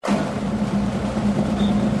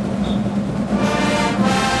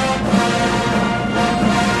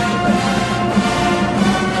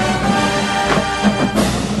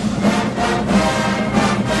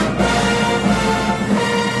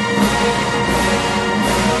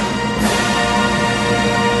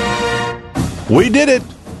We did it.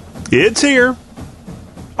 It's here.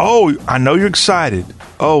 Oh, I know you're excited.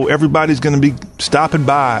 Oh, everybody's going to be stopping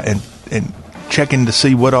by and checking to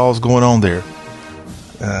see what all's going on there.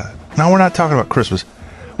 No, we're not talking about Christmas.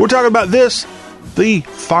 We're talking about this, the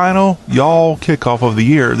final Y'all Kickoff of the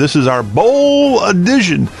year. This is our bowl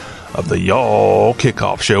edition of the Y'all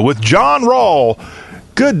Kickoff Show with John Rawl.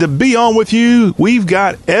 Good to be on with you. We've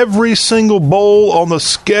got every single bowl on the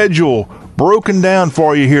schedule broken down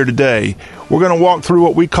for you here today. We're going to walk through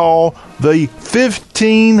what we call the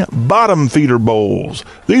 15 bottom feeder bowls.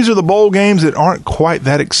 These are the bowl games that aren't quite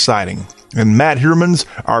that exciting. And Matt Hermans,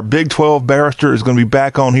 our Big 12 barrister, is going to be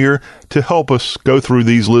back on here to help us go through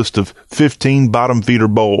these lists of 15 bottom feeder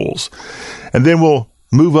bowls. And then we'll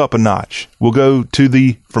move up a notch. We'll go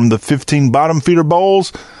to from the 15 bottom feeder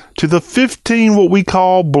bowls to the 15 what we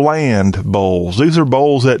call bland bowls. These are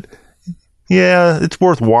bowls that, yeah, it's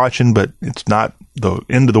worth watching, but it's not the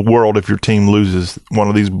end of the world if your team loses one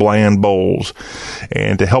of these bland bowls.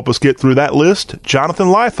 And to help us get through that list, Jonathan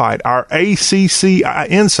Leifheit, our ACC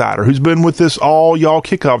insider, who's been with this all Y'all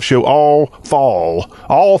Kickoff Show all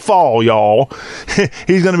fall, y'all.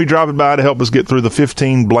 He's going to be dropping by to help us get through the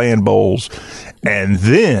 15 bland bowls. And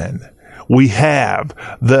then we have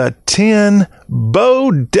the 10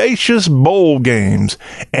 bodacious bowl games,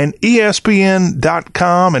 and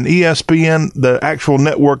ESPN.com and ESPN, the actual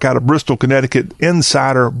network out of Bristol, Connecticut,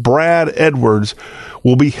 insider Brad Edwards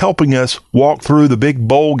will be helping us walk through the big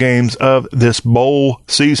bowl games of this bowl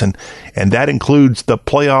season. And that includes the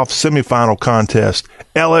playoff semifinal contest,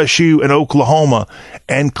 LSU and Oklahoma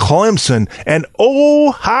and Clemson and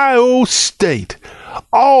Ohio State.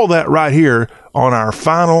 All that right here on our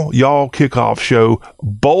final Y'all Kickoff Show,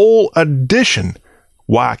 Bowl Edition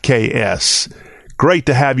YKS. Great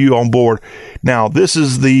to have you on board. Now, this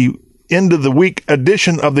is the end of the week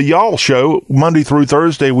edition of the Y'all Show. Monday through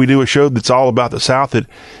Thursday, we do a show that's all about the South that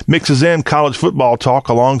mixes in college football talk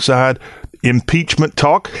alongside impeachment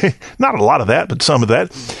talk. Not a lot of that, but some of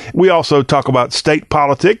that. We also talk about state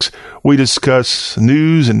politics. We discuss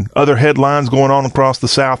news and other headlines going on across the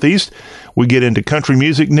Southeast. We get into country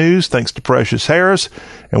music news, thanks to Precious Harris,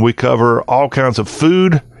 and we cover all kinds of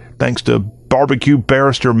food, thanks to barbecue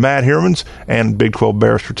barrister Matt Hermans and Big 12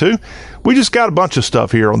 barrister too. We just got a bunch of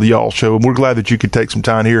stuff here on the Y'all Show, and we're glad that you could take some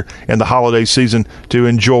time here in the holiday season to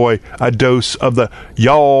enjoy a dose of the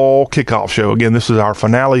Y'all Kickoff Show. Again, this is our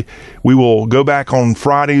finale. We will go back on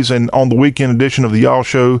Fridays and on the weekend edition of the Y'all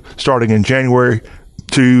Show starting in January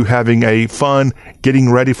to having a fun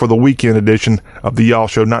getting ready for the weekend edition of the Y'all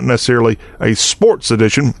Show, not necessarily a sports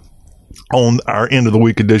edition on our end of the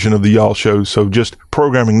week edition of the Y'all Show. So just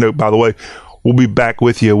programming note, by the way, we'll be back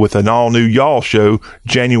with you with an all-new Y'all Show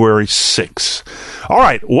January 6th. All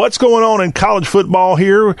right, what's going on in college football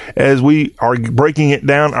here as we are breaking it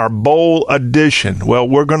down, our bowl edition? Well,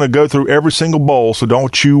 we're going to go through every single bowl, so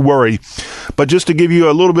don't you worry. But just to give you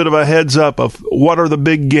a little bit of a heads up of what are the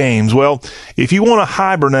big games, well, if you want to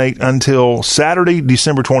hibernate until Saturday,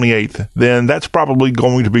 December 28th, then that's probably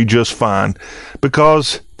going to be just fine,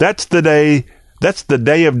 because that's the day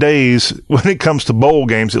of days when it comes to bowl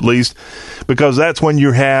games, at least, because that's when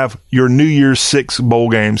you have your New Year's Six bowl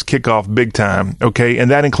games kick off big time, okay? And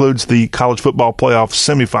that includes the college football playoff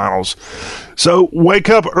semifinals. So wake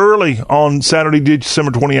up early on Saturday,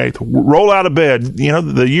 December 28th. Roll out of bed. You know,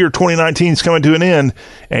 the year 2019 is coming to an end,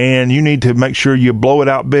 and you need to make sure you blow it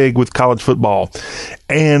out big with college football.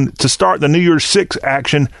 And to start the New Year's Six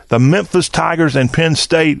action, the Memphis Tigers and Penn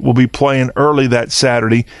State will be playing early that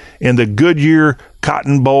Saturday in the Goodyear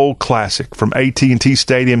Cotton Bowl Classic from AT&T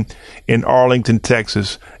Stadium in Arlington,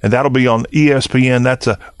 Texas. And that'll be on ESPN. That's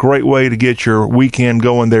a great way to get your weekend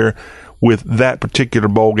going there with that particular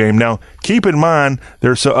bowl game. Now, keep in mind,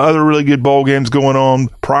 there's some other really good bowl games going on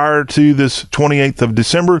prior to this 28th of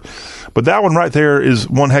December, but that one right there is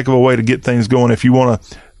one heck of a way to get things going. If you want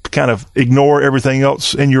to kind of ignore everything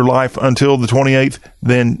else in your life until the 28th,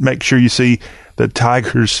 then make sure you see the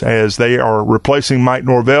Tigers as they are replacing Mike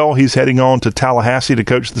Norvell. He's heading on to Tallahassee to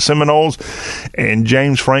coach the Seminoles, and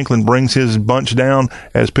James Franklin brings his bunch down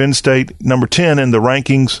as Penn State number 10 in the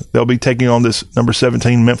rankings. They'll be taking on this number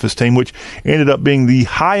 17 Memphis team, which ended up being the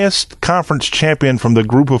highest conference champion from the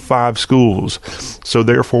group of 5 schools. So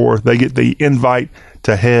therefore, they get the invite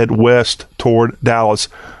to head west toward Dallas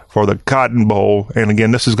for the Cotton Bowl. And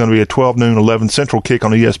again, this is going to be a 12 noon, 11 Central kick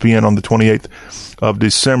on ESPN on the 28th of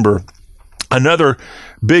December. Another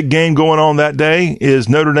big game going on that day is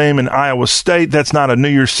Notre Dame and Iowa State. That's not a New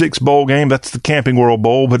Year's Six bowl game. That's the Camping World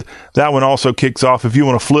Bowl, but that one also kicks off. If you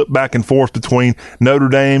want to flip back and forth between Notre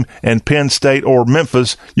Dame and Penn State or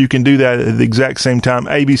Memphis, you can do that at the exact same time.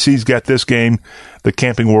 ABC's got this game, the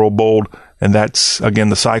Camping World Bowl, and that's, again,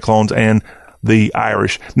 the Cyclones and the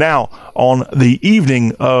Irish. Now, on the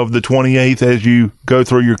evening of the 28th, as you go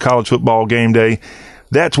through your college football game day,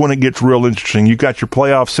 that's when it gets real interesting. You've got your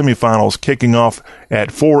playoff semifinals kicking off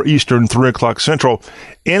at 4 Eastern, 3 o'clock Central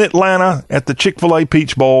in Atlanta at the Chick-fil-A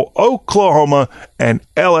Peach Bowl, Oklahoma and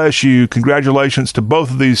LSU. Congratulations to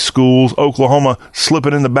both of these schools. Oklahoma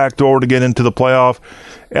slipping in the back door to get into the playoff.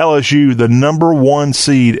 LSU, the number 1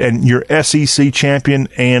 seed and your SEC champion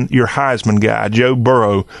and your Heisman guy, Joe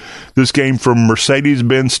Burrow. This game from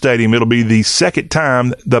Mercedes-Benz Stadium. It'll be the second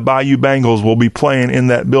time the Bayou Bengals will be playing in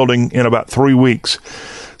that building in about 3 weeks.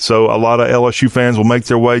 So a lot of LSU fans will make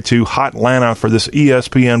their way to Hot Atlanta for this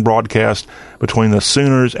ESPN broadcast between the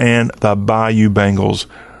Sooners and the Bayou Bengals.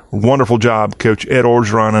 Wonderful job, Coach Ed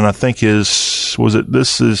Orgeron, and I think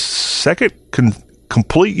this his second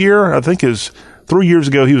complete year? I think 3 years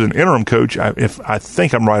ago he was an interim coach, if I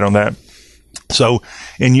think I'm right on that. So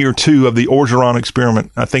in year 2 of the Orgeron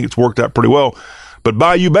experiment, I think it's worked out pretty well. But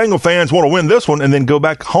Bayou Bengal fans want to win this one and then go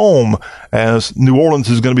back home, as New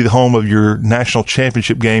Orleans is going to be the home of your national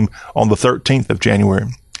championship game on the 13th of January.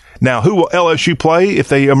 Now, who will LSU play if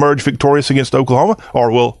they emerge victorious against Oklahoma?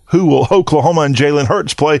 Or who will Oklahoma and Jalen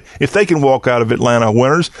Hurts play if they can walk out of Atlanta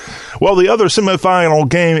winners? Well, the other semifinal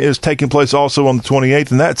game is taking place also on the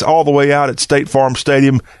 28th, and that's all the way out at State Farm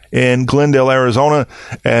Stadium in Glendale, Arizona,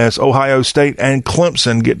 as Ohio State and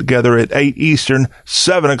Clemson get together at 8 Eastern,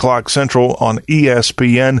 7 o'clock Central on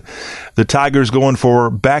ESPN. The Tigers going for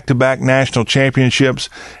back-to-back national championships,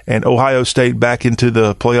 and Ohio State back into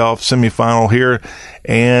the playoff semifinal here.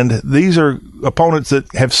 And these are opponents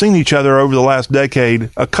that have seen each other over the last decade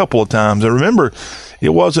a couple of times. I remember it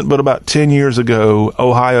wasn't but about 10 years ago,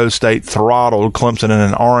 Ohio State throttled Clemson in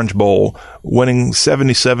an Orange Bowl, winning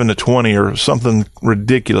 77-20 or something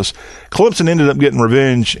ridiculous. Clemson ended up getting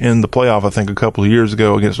revenge in the playoff, I think, a couple of years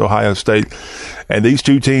ago against Ohio State. And these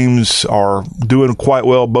two teams are doing quite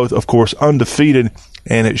well, both, of course, undefeated.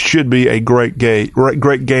 And it should be a great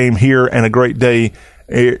game here and a great day,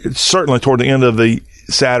 certainly toward the end of the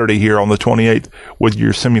Saturday here on the 28th with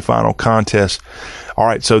your semifinal contest. All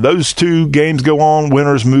right, so those two games go on.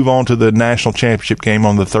 Winners move on to the national championship game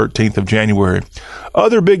on the 13th of January.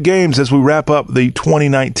 Other big games as we wrap up the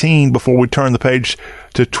 2019 before we turn the page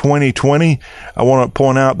to 2020. I want to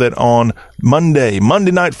point out that on Monday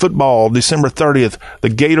Night Football, December 30th, the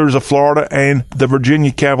Gators of Florida and the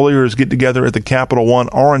Virginia Cavaliers get together at the Capital One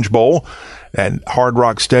Orange Bowl at Hard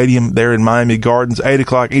Rock Stadium there in Miami Gardens. 8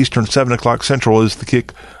 o'clock Eastern, 7 o'clock Central is the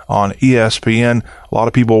kick on ESPN. A lot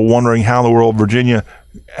of people wondering how in the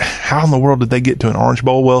world did they get to an Orange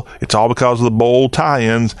Bowl? Well, it's all because of the bowl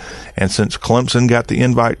tie-ins. And since Clemson got the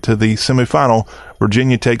invite to the semifinal,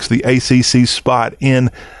 Virginia takes the ACC spot in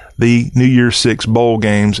the New Year's 6 bowl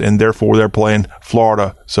games, and therefore they're playing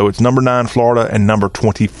Florida. So it's number 9 Florida and number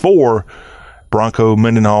 24 Bronco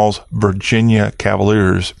Mendenhall's Virginia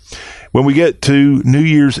Cavaliers. When we get to New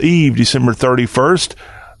Year's Eve, December 31st,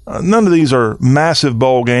 none of these are massive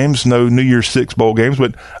bowl games, no New Year's 6 bowl games,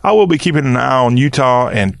 but I will be keeping an eye on Utah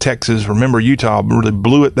and Texas. Remember, Utah really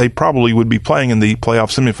blew it. They probably would be playing in the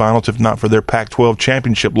playoff semifinals if not for their Pac-12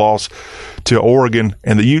 championship loss to Oregon.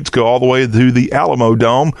 And the Utes go all the way to the Alamo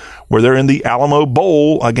Dome, where they're in the Alamo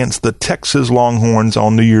Bowl against the Texas Longhorns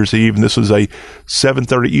on New Year's Eve. And this is a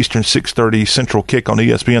 7:30 Eastern, 6:30 Central kick on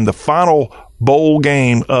ESPN, the final bowl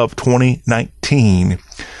game of 2019.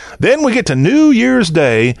 Then we get to New Year's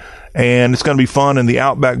Day, and it's going to be fun in the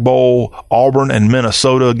Outback Bowl. Auburn and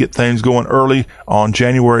Minnesota get things going early on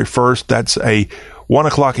January 1st. That's a 1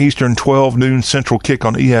 o'clock Eastern, 12 noon Central kick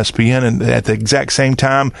on ESPN. And at the exact same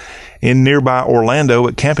time in nearby Orlando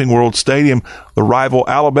at Camping World Stadium, the rival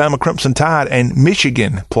Alabama Crimson Tide and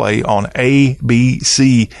Michigan play on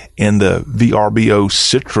ABC in the VRBO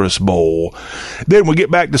Citrus Bowl. Then we get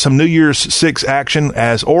back to some New Year's 6 action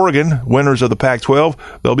as Oregon, winners of the Pac-12,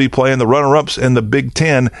 they'll be playing the runner-ups in the Big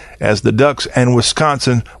Ten as the Ducks and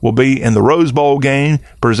Wisconsin will be in the Rose Bowl game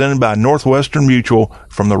presented by Northwestern Mutual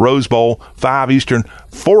from the Rose Bowl, 5 Eastern,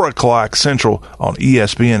 4 o'clock Central on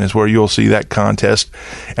ESPN is where you'll see that contest.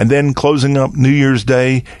 And then closing up New Year's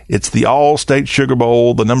Day, it's the All-State Sugar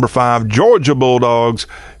Bowl, the number 5 Georgia Bulldogs,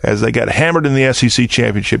 as they got hammered in the SEC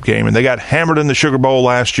championship game, and they got hammered in the Sugar Bowl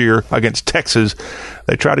last year against Texas.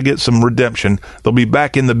 They try to get some redemption. They'll be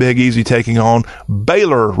back in the Big Easy taking on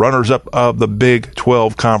Baylor, runners-up of the Big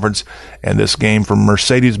 12 Conference, and this game from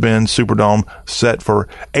Mercedes-Benz Superdome set for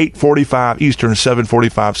 8:45 Eastern,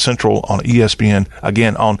 7:45 Central on ESPN,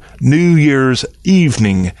 again on New Year's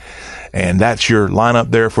evening. And that's your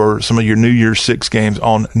lineup there for some of your New Year's 6 games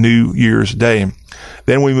on New Year's Day.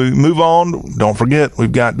 Then we move on. Don't forget,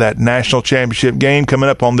 we've got that national championship game coming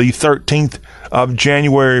up on the 13th of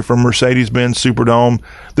January from Mercedes-Benz Superdome.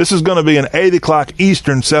 This is going to be an 8 o'clock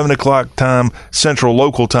Eastern, 7 o'clock time, Central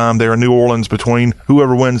local time there in New Orleans between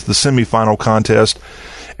whoever wins the semifinal contest.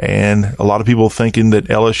 And a lot of people thinking that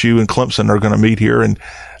LSU and Clemson are going to meet here, and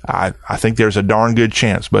I think there's a darn good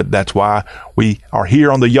chance, but that's why we are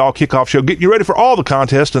here on the Y'all Kickoff Show, getting you ready for all the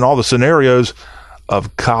contests and all the scenarios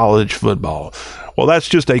of college football. Well, that's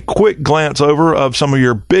just a quick glance over of some of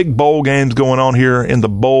your big bowl games going on here in the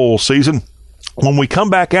bowl season. When we come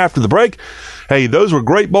back after the break, hey, those were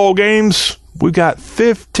great bowl games. We've got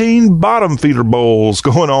 15 bottom feeder bowls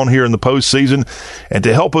going on here in the postseason. And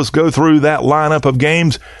to help us go through that lineup of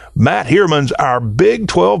games, Matt Heermans, our Big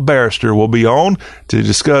 12 barrister, will be on to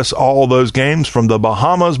discuss all those games from the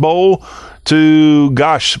Bahamas Bowl to,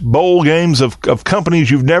 bowl games of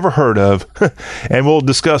companies you've never heard of. And we'll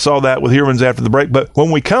discuss all that with Heermans after the break. But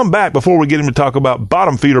when we come back, before we get him to talk about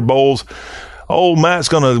bottom feeder bowls, old Matt's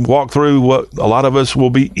going to walk through what a lot of us will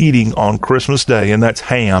be eating on Christmas Day, and that's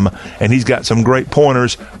ham. And he's got some great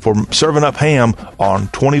pointers for serving up ham on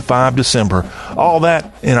 25 December. All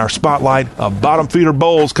that in our spotlight of bottom feeder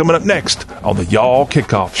bowls coming up next on the Y'all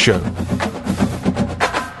Kickoff Show.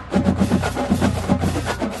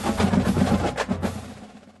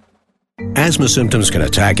 Asthma symptoms can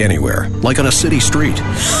attack anywhere, like on a city street.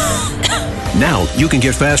 Now, you can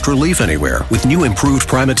get fast relief anywhere with new improved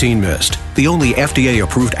Primatene Mist, the only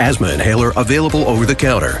FDA-approved asthma inhaler available over the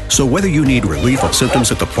counter. So whether you need relief of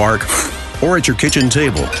symptoms at the park or at your kitchen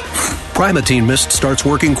table, Primatene Mist starts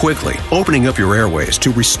working quickly, opening up your airways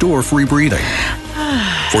to restore free breathing.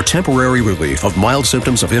 For temporary relief of mild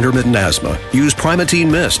symptoms of intermittent asthma, use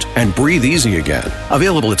Primatene Mist and breathe easy again.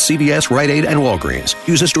 Available at CVS, Rite Aid, and Walgreens.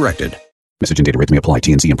 Use as directed. Message and data rates may apply.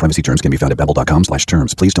 T&C and privacy terms can be found at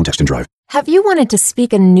babbel.com/terms. Please don't text and drive. Have you wanted to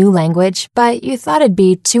speak a new language, but you thought it'd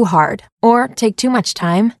be too hard or take too much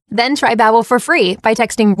time? Then try Babbel for free by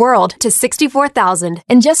texting WORLD to 64,000.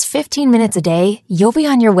 In just 15 minutes a day, you'll be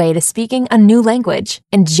on your way to speaking a new language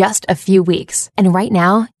in just a few weeks. And right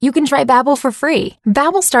now, you can try Babbel for free.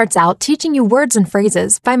 Babbel starts out teaching you words and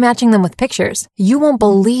phrases by matching them with pictures. You won't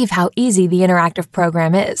believe how easy the interactive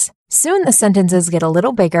program is. Soon the sentences get a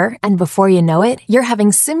little bigger, and before you know it, you're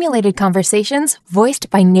having simulated conversations voiced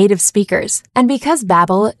by native speakers. And because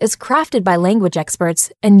Babbel is crafted by language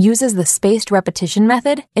experts and uses the spaced repetition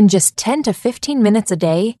method, in just 10 to 15 minutes a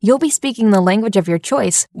day, you'll be speaking the language of your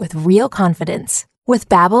choice with real confidence. With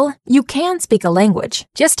Babbel, you can speak a language.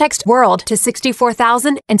 Just text WORLD to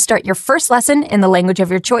 64,000 and start your first lesson in the language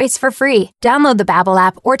of your choice for free. Download the Babbel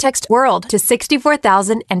app or text WORLD to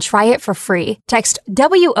 64,000 and try it for free. Text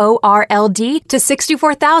WORLD to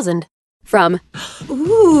 64,000. From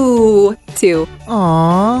ooh to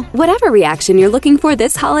aww. Whatever reaction you're looking for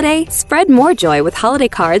this holiday, spread more joy with holiday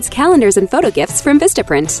cards, calendars, and photo gifts from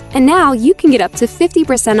Vistaprint. And now you can get up to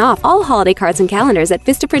 50% off all holiday cards and calendars at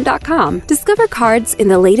Vistaprint.com. Discover cards in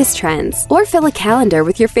the latest trends or fill a calendar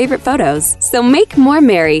with your favorite photos. So make more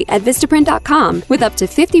merry at Vistaprint.com with up to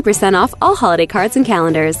 50% off all holiday cards and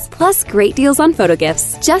calendars. Plus great deals on photo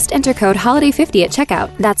gifts. Just enter code HOLIDAY50 at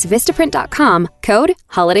checkout. That's Vistaprint.com, code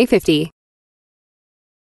HOLIDAY50.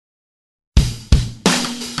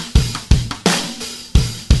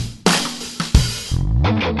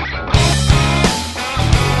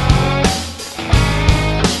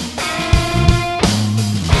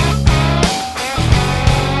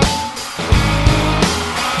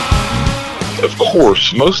 Of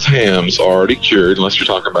course, most hams are already cured, unless you're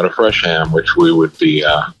talking about a fresh ham, which we would be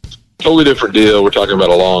totally different deal. We're talking about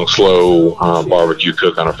a long, slow barbecue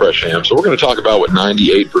cook on a fresh ham. So we're going to talk about what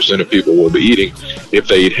 98% of people will be eating if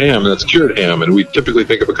they eat ham, and that's cured ham. And we typically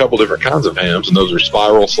think of a couple different kinds of hams, and those are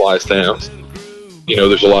spiral sliced hams. You know,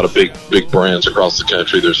 there's a lot of big brands across the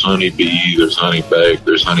country. There's Honey Bee, there's Honey Baked,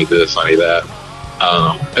 there's Honey this, Honey that.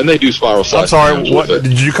 And they do spiral sliced hams. I'm sorry, what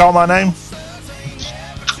did you call my name?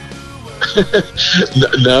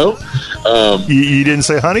 No. You didn't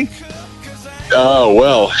say honey? Oh,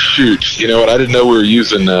 well, shoot. You know what? I didn't know we were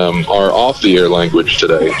using our off-the-air language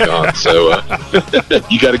today, John. So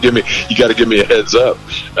you got to give me a heads up.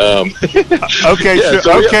 Okay,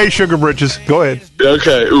 yeah, Sugar Britches. Go ahead.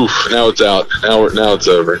 Okay. Oof. Now it's out. Now it's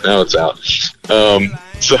over. Now it's out.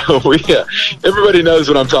 So yeah, everybody knows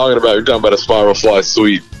what I'm talking about. You're talking about a spiral sliced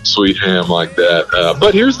sweet ham like that.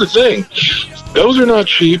 But here's the thing. Those are not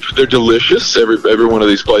cheap. They're delicious. Every one of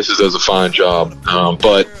these places does a fine job.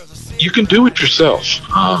 But you can do it yourself.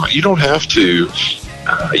 You don't have to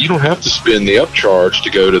spend the upcharge to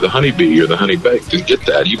go to the Honey Bee or the Honey Baked and get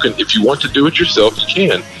that. You can, if you want to do it yourself, you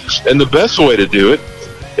can. And the best way to do it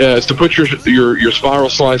is to put your spiral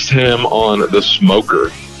sliced ham on the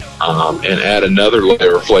smoker. And add another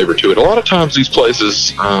layer of flavor to it. A lot of times these places,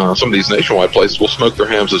 some of these nationwide places, will smoke their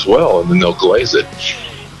hams as well, and then they'll glaze it.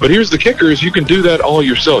 But here's the kicker, is you can do that all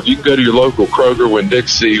yourself. You can go to your local Kroger,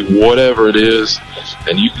 Winn-Dixie, whatever it is,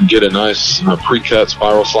 and you can get a nice pre-cut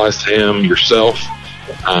spiral sliced ham yourself.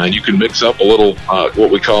 And you can mix up a little,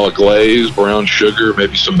 what we call a glaze, brown sugar,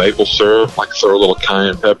 maybe some maple syrup, like throw a little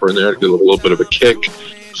cayenne pepper in there to get a little bit of a kick.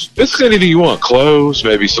 It's anything you want. Cloves,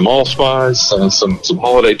 maybe some allspice, some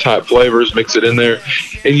holiday type flavors, mix it in there,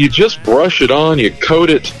 and you just brush it on, you coat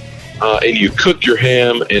it, and you cook your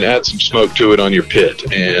ham and add some smoke to it on your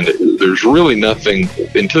pit. And there's really nothing,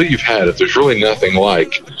 until you've had it, there's really nothing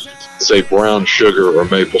like, say, brown sugar or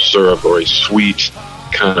maple syrup or a sweet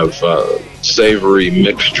kind of savory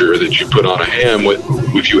mixture that you put on a ham with.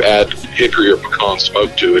 If you add hickory or pecan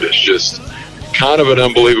smoke to it, it's just kind of an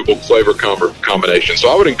unbelievable flavor combination. So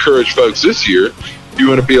I would encourage folks this year, if you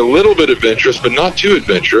want to be a little bit adventurous, but not too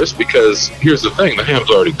adventurous, because here's the thing, the ham's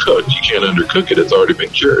already cooked. You can't undercook it. It's already been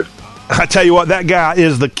cured. I tell you what, that guy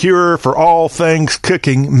is the cure for all things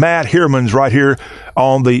cooking. Matt Herman's right here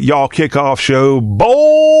on the Y'all Kickoff Show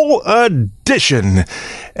Bowl Edition.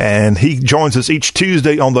 And he joins us each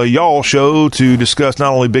Tuesday on the Y'all Show to discuss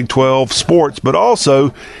not only Big 12 sports, but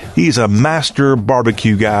also he's a master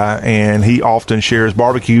barbecue guy, and he often shares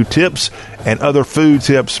barbecue tips and other food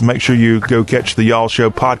tips. Make sure you go catch the Y'all Show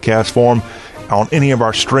podcast for him on any of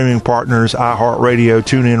our streaming partners, iHeartRadio,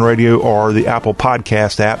 TuneIn Radio, or the Apple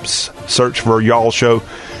Podcast apps. Search for Y'all Show,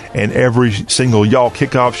 and every single Y'all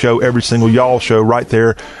Kickoff Show, every single Y'all Show right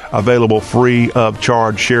there, available free of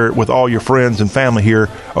charge. Share it with all your friends and family here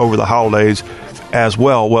over the holidays as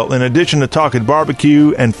well. Well, in addition to talking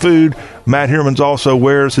barbecue and food, Matt Herman's also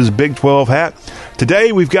wears his Big 12 hat.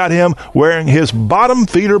 Today, we've got him wearing his Bottom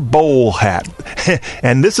Feeder Bowl hat.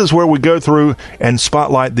 And this is where we go through and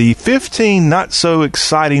spotlight the 15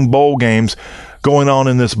 not-so-exciting bowl games going on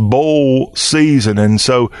in this bowl season. And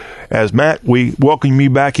so, as Matt, we welcome you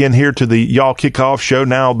back in here to the Y'all Kickoff Show,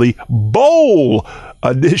 now the Bowl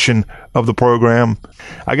edition of the program.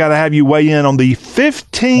 I got to have you weigh in on the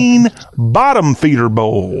 15 Bottom Feeder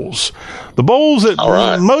Bowls. The bowls that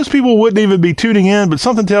most people wouldn't even be tuning in, but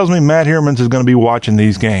something tells me Matt Herman's is going to be watching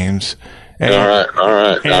these games. And, all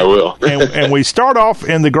right, I will. and we start off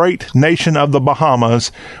in the great nation of the Bahamas,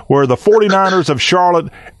 where the 49ers of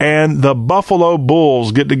Charlotte and the Buffalo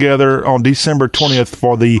Bulls get together on December 20th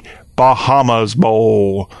for the Bahamas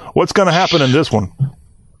Bowl. What's going to happen in this one?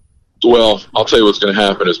 Well, I'll tell you what's going to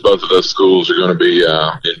happen is both of those schools are going to be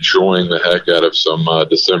enjoying the heck out of some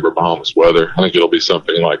December Bahamas weather. I think it'll be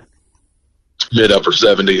something like mid-upper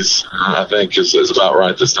 70s, I think, is about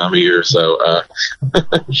right this time of year. So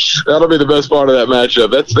that'll be the best part of that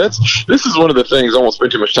matchup. This is one of the things. I won't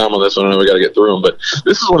spend too much time on this one. I know we got to get through them, but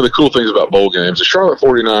this is one of the cool things about bowl games. The Charlotte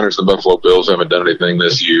 49ers and Buffalo Bills haven't done anything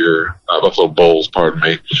this year. Buffalo Bulls, pardon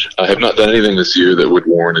me, have not done anything this year that would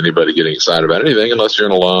warrant anybody getting excited about anything, unless you're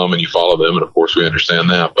an alum and you follow them, and of course we understand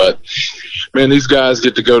that. But man, these guys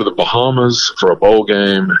get to go to the Bahamas for a bowl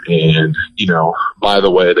game, and by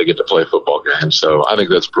the way, they get to play a football game. So I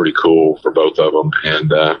think that's pretty cool for both of them.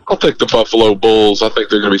 And I'll take the Buffalo Bulls. I think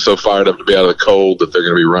they're going to be so fired up to be out of the cold that they're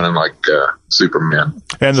going to be running like Superman.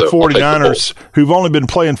 And the 49ers, who've only been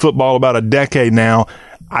playing football about a decade now,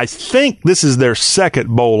 I think this is their second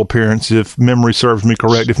bowl appearance, if memory serves me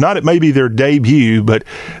correct. If not, it may be their debut, but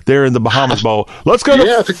they're in the Bahamas Bowl. Let's go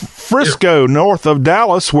to Frisco, north of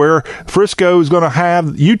Dallas, where Frisco is going to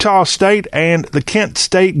have Utah State and the Kent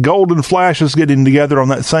State Golden Flashes getting together on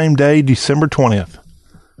that same day, December 20th.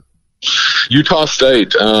 Utah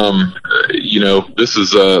State, this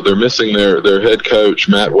is they're missing their head coach,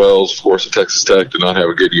 Matt Wells, of course, at Texas Tech. Did not have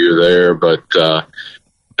a good year there, but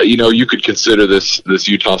you could consider this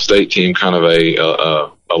Utah State team kind of a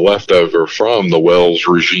leftover from the Wells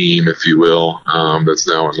regime, if you will, that's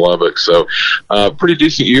now in Lubbock. So pretty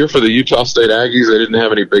decent year for the Utah State Aggies. They didn't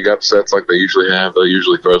have any big upsets like they usually have. They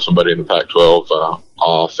usually throw somebody in the Pac-12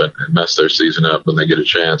 off and mess their season up when they get a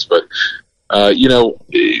chance. But, I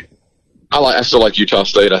still like Utah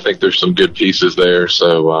State. I think there's some good pieces there.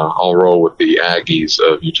 So I'll roll with the Aggies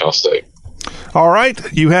of Utah State. All right,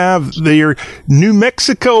 you have the New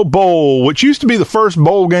Mexico Bowl, which used to be the first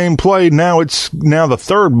bowl game played. Now it's the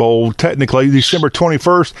third bowl, technically, December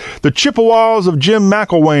 21st. The Chippewas of Jim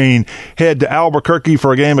McElwain head to Albuquerque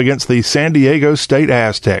for a game against the San Diego State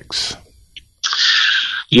Aztecs.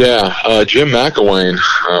 Yeah, Jim McElwain,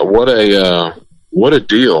 what a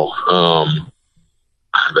deal.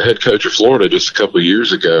 The head coach of Florida just a couple of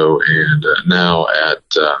years ago, and now at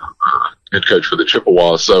head coach for the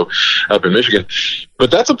Chippewas, so up in Michigan.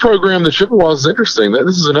 But that's a program, the Chippewas, is interesting.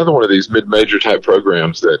 This is another one of these mid-major type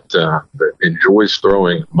programs that enjoys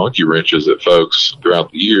throwing monkey wrenches at folks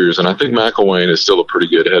throughout the years. And I think McElwain is still a pretty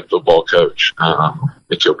good head football coach. I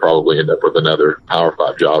think he'll probably end up with another Power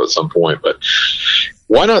 5 job at some point. But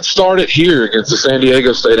why not start it here against the San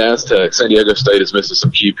Diego State Aztecs? San Diego State has missed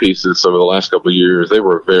some key pieces over the last couple of years. They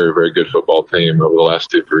were a very, very good football team over the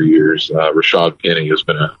last 2-3 years. Rashad Penny has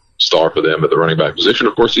been a star for them at the running back position.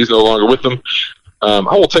 Of course, he's no longer with them. I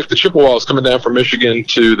will take the Chippewas coming down from Michigan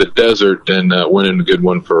to the desert and winning a good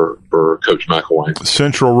one for Coach McElwain.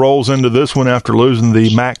 Central rolls into this one after losing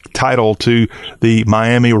the MAC title to the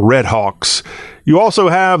Miami Redhawks. You also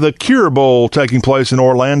have the Cure Bowl taking place in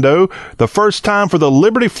Orlando. The first time for the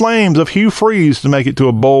Liberty Flames of Hugh Freeze to make it to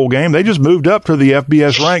a bowl game. They just moved up to the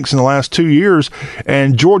FBS ranks in the last 2 years.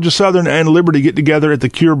 And Georgia Southern and Liberty get together at the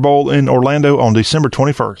Cure Bowl in Orlando on December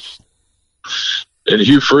 21st. And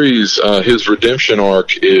Hugh Freeze, his redemption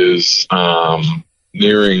arc is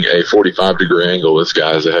nearing a 45-degree angle. This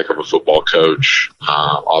guy is a heck of a football coach.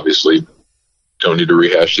 Obviously, don't need to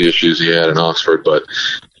rehash the issues he had in Oxford, but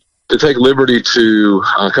to take Liberty to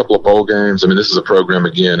a couple of bowl games, I mean, this is a program,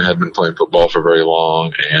 again, hadn't been playing football for very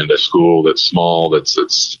long, and a school that's small, that's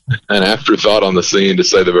an afterthought on the scene, to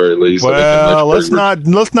say the very least. Well, let's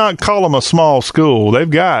not call them a small school. They've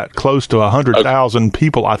got close to 100,000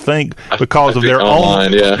 people, I think, because of their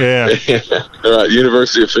online, own. Yeah. All right,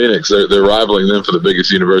 University of Phoenix. They're rivaling them for the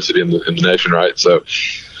biggest university in the nation, right? So,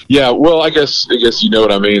 yeah. Well, I guess you know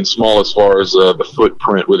what I mean. Small as far as the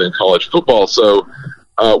footprint within college football. So.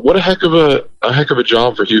 What a heck of a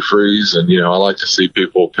job for Hugh Freeze, and I like to see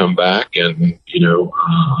people come back and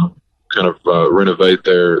kind of renovate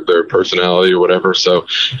their personality or whatever. So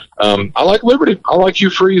I like Liberty. I like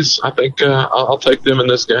Hugh Freeze. I think I'll take them in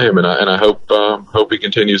this game, and I hope he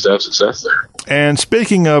continues to have success there. And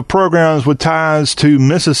speaking of programs with ties to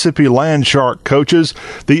Mississippi Landshark coaches,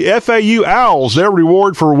 the FAU Owls, their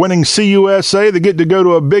reward for winning CUSA, they get to go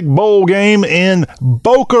to a big bowl game in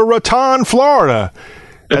Boca Raton, Florida.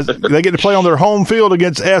 As they get to play on their home field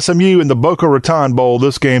against SMU in the Boca Raton Bowl.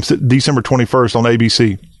 This game's December 21st on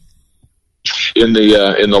ABC. In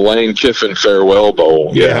the Lane Kiffin Farewell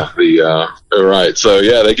Bowl, right. So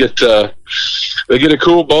they get a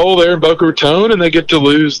cool bowl there in Boca Raton, and they get to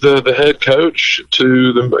lose the head coach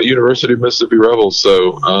to the University of Mississippi Rebels.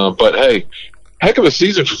 So, but hey, heck of a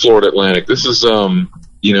season for Florida Atlantic. This is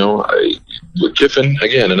Kiffin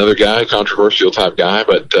again, another guy, controversial type guy,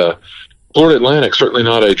 but. Florida Atlantic, certainly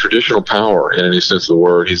not a traditional power in any sense of the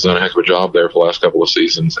word. He's done a heck of a job there for the last couple of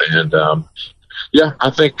seasons, and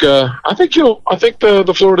I think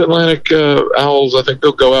the Florida Atlantic Owls, I think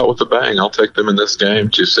they'll go out with a bang. I'll take them in this game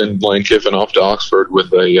to send Lane Kiffin off to Oxford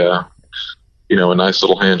with a nice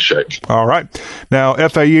little handshake. All right. Now,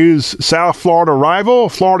 FAU's South Florida rival,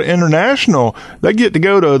 Florida International, they get to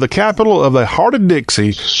go to the capital of the Heart of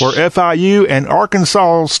Dixie, where FIU and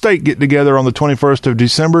Arkansas State get together on the 21st of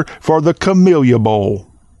December for the Camellia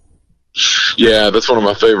Bowl. Yeah, that's one of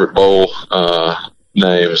my favorite bowl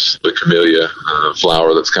names, the Camellia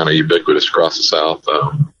flower that's kind of ubiquitous across the South.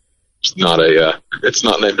 It's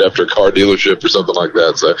not named after a car dealership or something like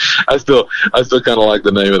that. So I still kind of like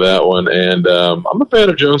the name of that one. And I'm a fan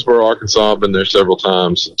of Jonesboro, Arkansas. I've been there several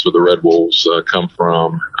times. That's where the Red Wolves come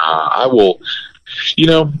from. I will,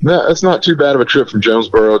 that's not too bad of a trip from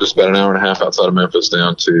Jonesboro, just about an hour and a half outside of Memphis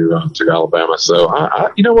down to Alabama.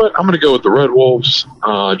 So you know what? I'm going to go with the Red Wolves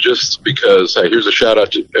just because, hey, here's a shout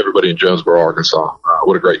out to everybody in Jonesboro, Arkansas.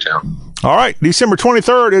 What a great town. All right, December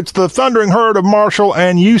 23rd, it's the Thundering Herd of Marshall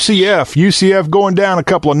and UCF. UCF going down a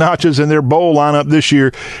couple of notches in their bowl lineup this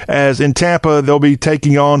year, as in Tampa, they'll be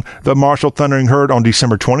taking on the Marshall Thundering Herd on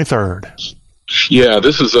December 23rd. Yeah,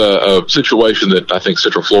 this is a situation that I think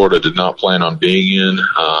Central Florida did not plan on being in.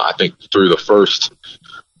 I think through the first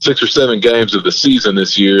 6 or 7 games of the season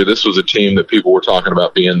this year, this was a team that people were talking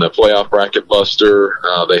about being the playoff bracket buster.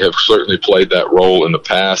 They have certainly played that role in the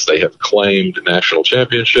past. They have claimed national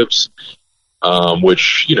championships,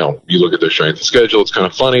 which, you look at their strength of schedule, it's kind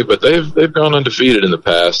of funny, but they've gone undefeated in the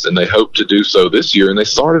past, and they hope to do so this year. And they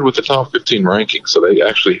started with the top 15 ranking, so they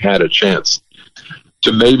actually had a chance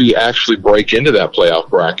to maybe actually break into that playoff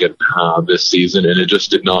bracket this season, and it just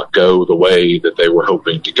did not go the way that they were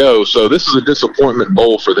hoping to go. So this is a disappointment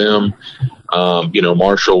bowl for them.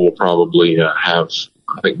 Marshall will probably have,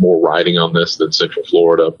 I think, more riding on this than Central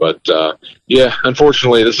Florida. But,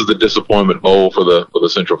 unfortunately, this is the disappointment bowl for the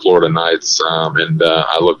Central Florida Knights, and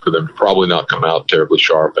I look for them to probably not come out terribly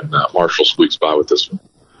sharp, and Marshall squeaks by with this one.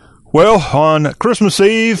 Well, on Christmas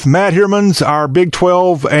Eve, Matt Herman's our Big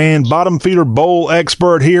 12 and bottom feeder bowl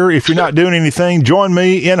expert here. If you're not doing anything, join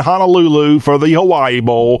me in Honolulu for the Hawaii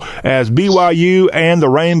Bowl as BYU and the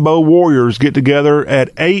Rainbow Warriors get together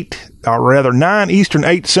at 9 Eastern,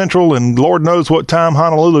 8 Central, and Lord knows what time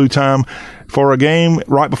Honolulu time for a game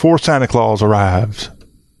right before Santa Claus arrives.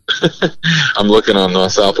 I'm looking on the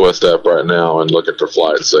Southwest app right now and looking for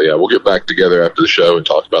flights. So, yeah, we'll get back together after the show and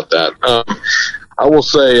talk about that. I will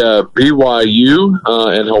say BYU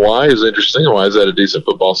and Hawaii is interesting. Hawaii's had a decent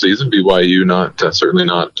football season. BYU certainly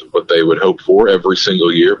not what they would hope for every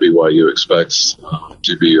single year. BYU expects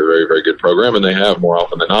to be a very, very good program, and they have more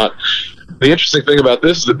often than not. The interesting thing about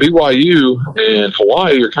this is that BYU and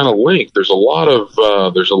Hawaii are kind of linked. There's a lot of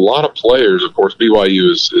players. Of course,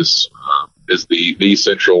 BYU is the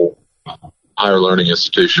central higher learning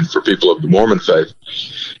institution for people of the Mormon faith.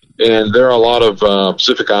 And there are a lot of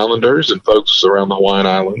Pacific Islanders and folks around the Hawaiian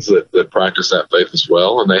Islands that practice that faith as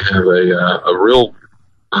well. And they have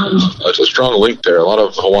a strong link there. A lot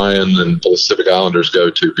of Hawaiian and Pacific Islanders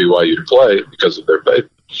go to BYU to play because of their faith.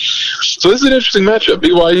 So this is an interesting matchup.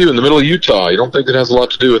 BYU in the middle of Utah. You don't think it has a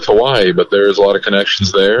lot to do with Hawaii, but there's a lot of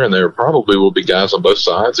connections there, and there probably will be guys on both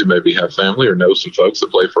sides who maybe have family or know some folks that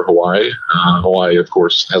play for Hawaii. Hawaii, of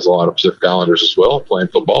course, has a lot of Pacific Islanders as well playing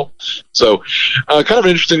football. So kind of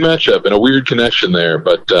an interesting matchup and a weird connection there.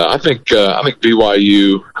 But I think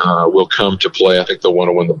BYU will come to play. I think they'll want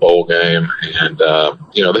to win the bowl game, and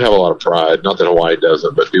they have a lot of pride. Not that Hawaii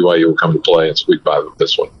doesn't, but BYU will come to play and squeak by with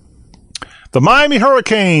this one. The Miami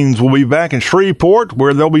Hurricanes will be back in Shreveport,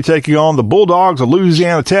 where they'll be taking on the Bulldogs of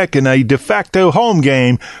Louisiana Tech in a de facto home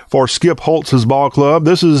game for Skip Holtz's ball club.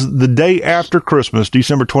 This is the day after Christmas,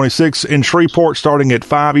 December 26th, in Shreveport, starting at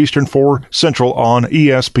 5 Eastern, 4 Central on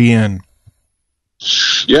ESPN.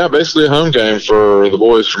 Yeah, basically a home game for the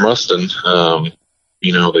boys from Ruston.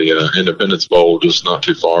 The Independence Bowl, just not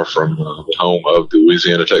too far from the home of the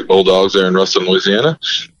Louisiana Tech Bulldogs there in Ruston, Louisiana.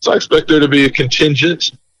 So I expect there to be a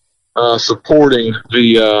contingent supporting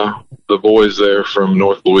the boys there from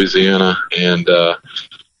North Louisiana, and I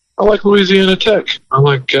like Louisiana Tech. I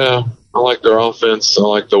like their offense. I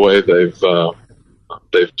like the way they've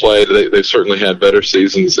played. They've certainly had better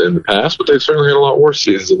seasons in the past, but they've certainly had a lot worse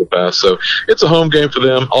seasons in the past. So it's a home game for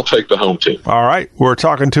them. I'll take the home team. All right. We're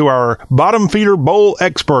talking to our bottom feeder bowl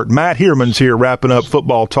expert, Matt Herman's here, wrapping up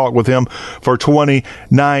football talk with him for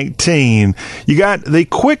 2019. You got the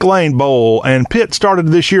Quick Lane Bowl, and Pitt started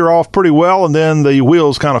this year off pretty well, and then the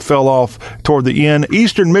wheels kind of fell off toward the end.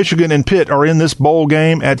 Eastern Michigan and Pitt are in this bowl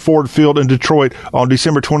game at Ford Field in Detroit on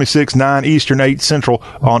December 26, 9 Eastern, 8 Central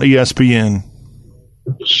on ESPN.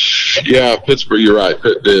 Yeah, Pittsburgh, you're right.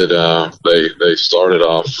 Pitt did. They started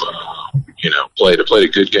off, played a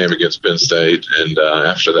good game against Penn State, and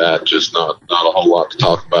after that, just not a whole lot to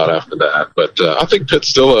talk about after that. But I think Pitt's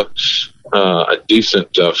still a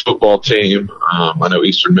decent football team. I know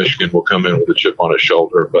Eastern Michigan will come in with a chip on its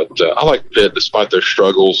shoulder, but I like Pitt. Despite their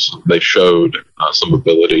struggles, they showed some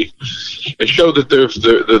ability. It showed that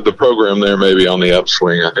the program there may be on the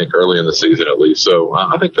upswing, I think, early in the season at least. So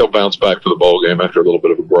I think they'll bounce back for the bowl game after a little bit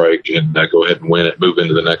of a break and go ahead and win it, move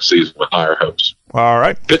into the next season with higher hopes. All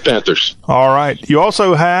right. Pitt Panthers. All right. You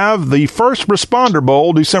also have the First Responder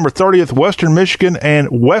Bowl, December 30th, Western Michigan and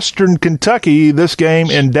Western Kentucky. This game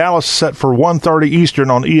in Dallas set for 1:30 Eastern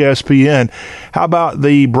on ESPN. How about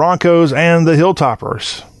the Broncos and the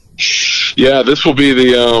Hilltoppers? Yeah, this will be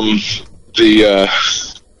the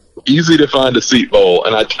easy to find a seat bowl,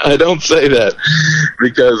 and I don't say that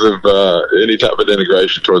because of any type of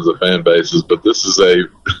denigration towards the fan bases, but this is a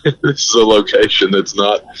location that's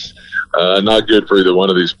not good for either one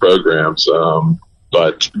of these programs.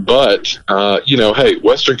 But hey,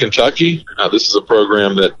 Western Kentucky, this is a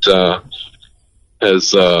program that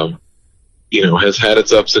has had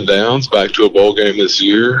its ups and downs. Back to a bowl game this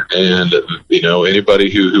year, and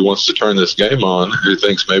anybody who wants to turn this game on, who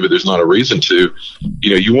thinks maybe there's not a reason to,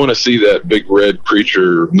 you want to see that big red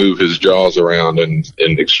creature move his jaws around in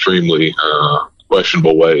extremely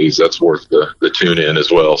questionable ways. That's worth the tune in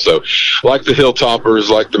as well. So, like the Hilltoppers,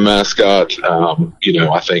 like the mascot, I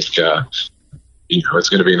think it's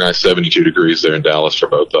going to be a nice 72 degrees there in Dallas for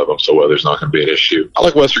both of them, so weather's not going to be an issue. I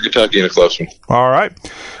like Western Kentucky in a close one. All right.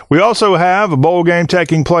 We also have a bowl game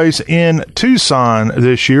taking place in Tucson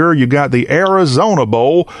this year. You got the Arizona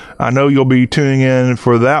Bowl. I know you'll be tuning in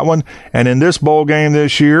for that one. And in this bowl game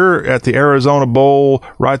this year at the Arizona Bowl,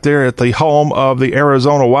 right there at the home of the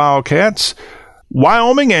Arizona Wildcats,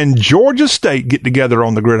 Wyoming and Georgia State get together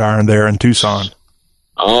on the gridiron there in Tucson.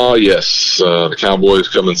 Oh, yes. The Cowboys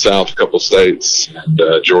coming south a couple states, and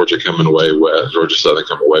Georgia coming away west. Georgia Southern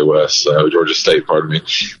coming away west. Georgia State, pardon me.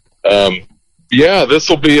 This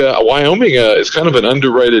will be Wyoming is kind of an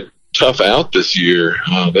underrated tough out this year.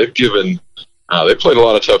 They played a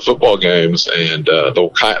lot of tough football games, and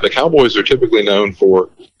the Cowboys are typically known for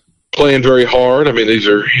playing very hard. I mean,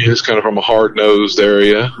 it's kind of from a hard-nosed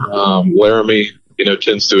area. Laramie,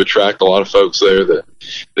 tends to attract a lot of folks there that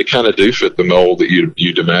they kind of do fit the mold that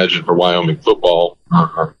you'd imagine for Wyoming football.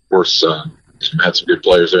 Of course, had some good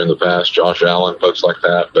players there in the past, Josh Allen, folks like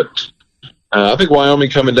that. But I think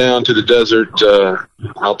Wyoming coming down to the desert,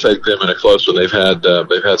 I'll take them in a close one. They've had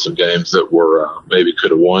some games that were maybe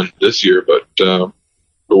could have won this year, but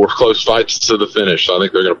were close fights to the finish. So I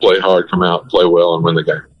think they're going to play hard, come out, play well, and win the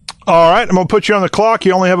game. All right, I'm going to put you on the clock.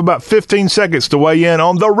 You only have about 15 seconds to weigh in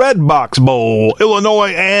on the Red Box Bowl, Illinois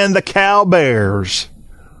and the Cal Bears.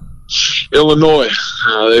 Illinois,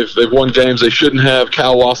 they've won games they shouldn't have.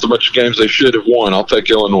 Cal lost a bunch of games they should have won. I'll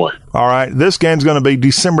take Illinois. All right, this game's going to be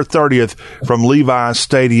December 30th from Levi's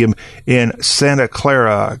Stadium in Santa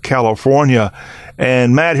Clara, California.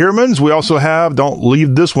 And Matt Hermans, we also have, don't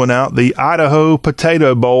leave this one out, the Idaho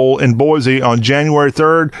Potato Bowl in Boise on January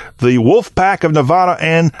 3rd, the Wolfpack of Nevada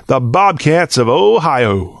and the Bobcats of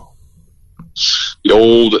Ohio. As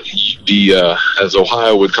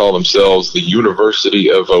Ohio would call themselves, the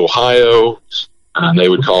University of Ohio, and they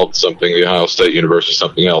would call something the Ohio State University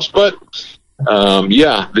something else. But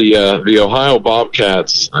the Ohio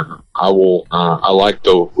Bobcats, I like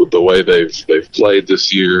the way they've played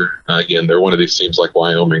this year. Again, they're one of these teams like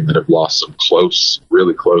Wyoming that have lost some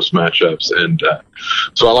really close matchups, and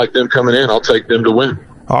so I like them coming in. I'll take them to win.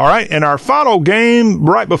 All right, and our final game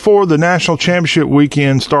right before the national championship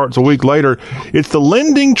weekend starts a week later, it's the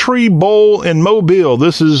Lending Tree Bowl in Mobile.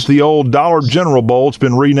 This is the old Dollar General Bowl. It's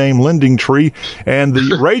been renamed Lending Tree. And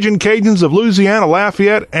the Ragin' Cajuns of Louisiana,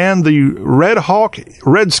 Lafayette, and the Red Hawk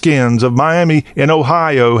Redskins of Miami in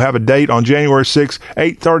Ohio have a date on January 6th,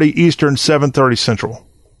 8:30 Eastern, 7:30 Central.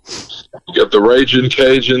 You got the Ragin'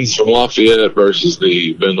 Cajuns from Lafayette versus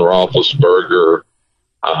the Ben Roethlisberger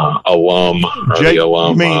alum.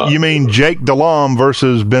 You mean Jake Delhomme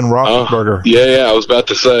versus Ben Roethlisberger? Yeah, I was about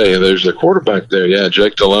to say there's a quarterback there. Yeah,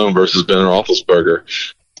 Jake Delhomme versus Ben Roethlisberger.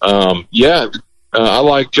 I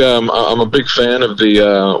like. I'm a big fan of the.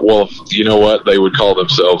 You know what they would call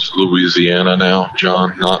themselves, Louisiana now,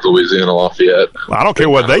 John, not Louisiana Lafayette. I don't care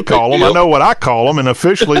what they call them. I know what I call them, and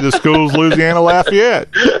officially the school's Louisiana Lafayette.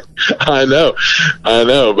 I know,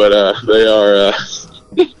 but they are.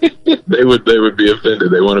 they would be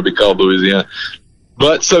offended. They want to be called Louisiana.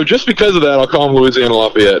 But so just because of that, I'll call them Louisiana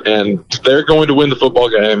Lafayette, and they're going to win the football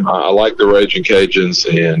game. I like the Ragin' Cajuns,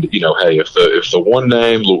 and hey, if the one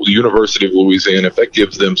name, the University of Louisiana, if that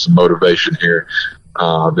gives them some motivation here,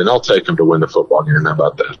 then I'll take them to win the football game. How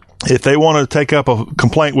about that? If they want to take up a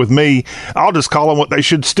complaint with me, I'll just call them what they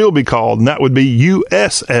should still be called, and that would be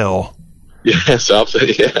USL. Yeah, that's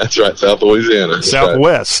right, South Louisiana. That's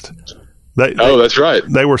Southwest. Right. That's right.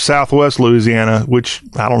 They were Southwest Louisiana, which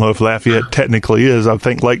I don't know if Lafayette technically is. I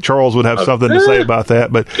think Lake Charles would have something to say about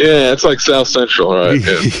that. But yeah, it's like South Central, right?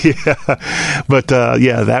 Yeah. But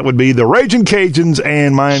that would be the Ragin' Cajuns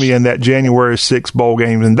and Miami in that January 6th bowl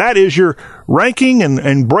game. And that is your ranking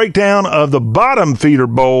and breakdown of the bottom feeder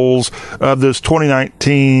bowls of this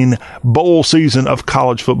 2019 bowl season of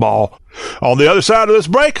college football. On the other side of this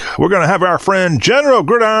break, we're going to have our friend General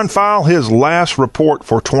Gridiron file his last report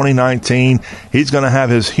for 2019. He's going to have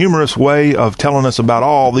his humorous way of telling us about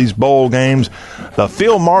all these bowl games. The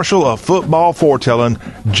Field Marshal of football foretelling,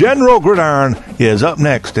 General Gridiron, is up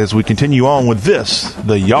next as we continue on with this,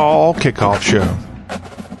 the Y'all Kickoff Show.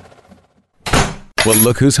 Well,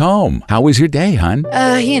 look who's home. How was your day, hon?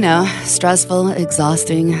 Stressful,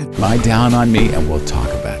 exhausting. Lie down on me and we'll talk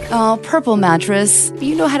about it. Oh, Purple Mattress.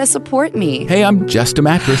 You know how to support me. Hey, I'm just a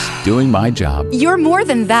mattress doing my job. You're more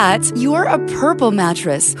than that. You're a Purple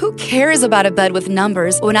Mattress. Who cares about a bed with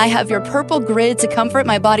numbers when I have your Purple Grid to comfort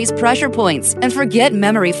my body's pressure points? And forget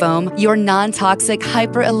memory foam. Your non-toxic,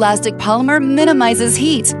 hyper-elastic polymer minimizes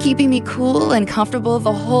heat, keeping me cool and comfortable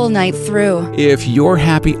the whole night through. If you're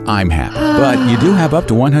happy, I'm happy. But you do have up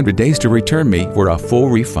to 100 days to return me for a full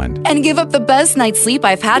refund. And give up the best night's sleep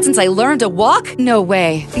I've had since I learned to walk? No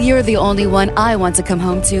way. You're the only one I want to come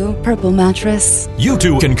home to. Purple Mattress. You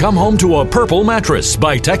too can come home to a Purple Mattress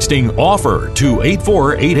by texting OFFER to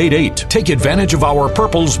 84888. Take advantage of our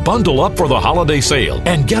Purple's Bundle Up for the holiday sale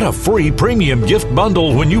and get a free premium gift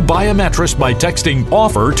bundle when you buy a mattress by texting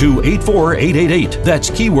OFFER to 84888. That's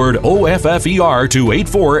keyword OFFER to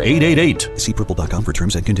 84888. See purple.com for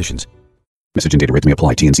terms and conditions. Message and data rates may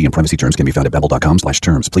apply. T&C and privacy terms can be found at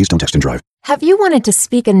babbel.com/terms. Please don't text and drive. Have you wanted to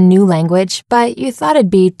speak a new language, but you thought it'd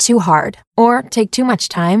be too hard or take too much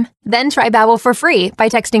time? Then try Babbel for free by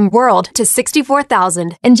texting WORLD to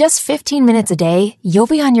 64,000. In just 15 minutes a day, you'll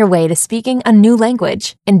be on your way to speaking a new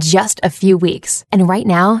language in just a few weeks. And right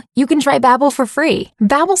now, you can try Babbel for free.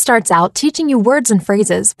 Babbel starts out teaching you words and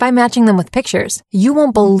phrases by matching them with pictures. You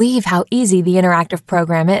won't believe how easy the interactive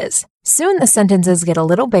program is. Soon the sentences get a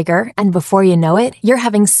little bigger, and before you know it, you're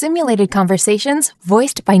having simulated conversations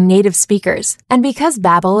voiced by native speakers. And because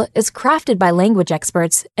Babbel is crafted by language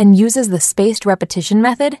experts and uses the spaced repetition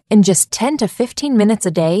method, in just 10 to 15 minutes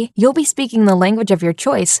a day, you'll be speaking the language of your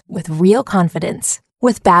choice with real confidence.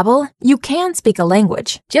 With Babbel, you can speak a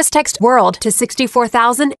language. Just text WORLD to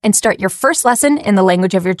 64,000 and start your first lesson in the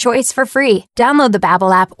language of your choice for free. Download the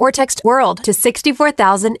Babbel app or text WORLD to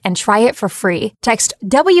 64,000 and try it for free. Text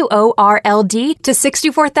WORLD to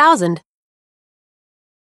 64,000.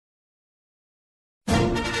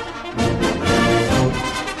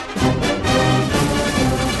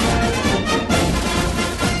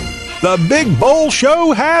 The Big Bowl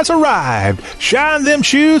Show has arrived. Shine them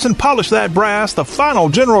shoes and polish that brass. The final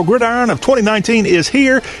General Gridiron of 2019 is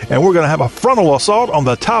here, and we're going to have a frontal assault on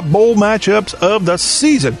the top bowl matchups of the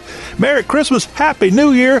season. Merry Christmas, Happy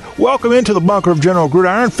New Year. Welcome into the bunker of General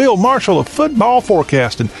Gridiron, Phil Marshall of Football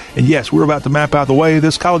Forecasting. And yes, we're about to map out the way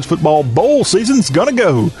this college football bowl season's going to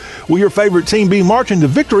go. Will your favorite team be marching to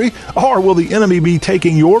victory, or will the enemy be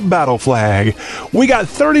taking your battle flag? We got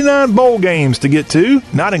 39 bowl games to get to,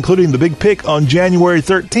 not including the big pick on January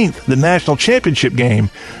 13th, the national championship game.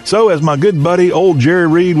 So, as my good buddy old Jerry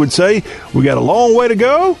Reed would say, we got a long way to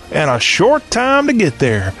go and a short time to get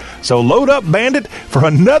there. So load up, Bandit, for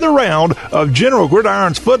another round of General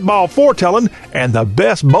Gridiron's football foretelling and the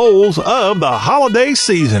best bowls of the holiday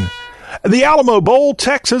season. The Alamo Bowl,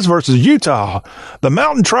 Texas versus Utah. The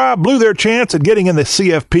Mountain Tribe blew their chance at getting in the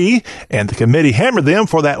CFP, and the committee hammered them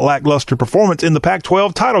for that lackluster performance in the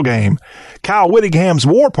Pac-12 title game. Kyle Whittingham's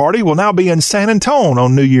War Party will now be in San Antonio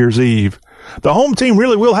on New Year's Eve. The home team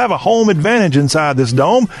really will have a home advantage inside this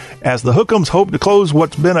dome, as the Hook'ems hope to close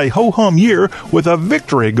what's been a ho-hum year with a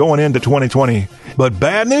victory going into 2020. But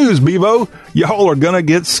bad news, Bevo. Y'all are gonna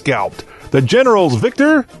get scalped. The Generals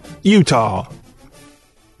victor, Utah.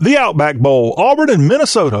 The Outback Bowl, Auburn and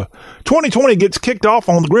Minnesota. 2020 gets kicked off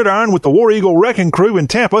on the gridiron with the War Eagle Wrecking Crew in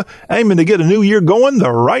Tampa, aiming to get a new year going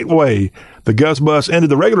the right way. The Gus Bus ended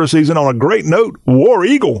the regular season on a great note, War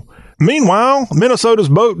Eagle. Meanwhile, Minnesota's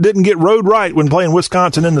boat didn't get rowed right when playing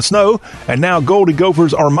Wisconsin in the snow, and now Goldie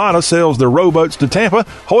Gopher's Armada sails their rowboats to Tampa,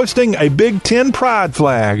 hoisting a Big Ten pride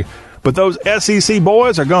flag. But those SEC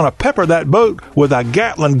boys are going to pepper that boat with a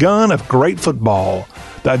Gatling gun of great football.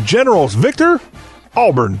 The Generals victor,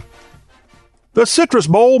 Auburn. The Citrus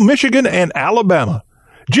Bowl, Michigan and Alabama.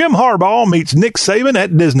 Jim Harbaugh meets Nick Saban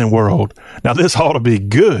at Disney World. Now this ought to be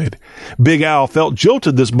good. Big Al felt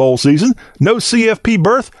jilted this bowl season. No CFP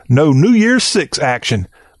berth, no New Year's Six action.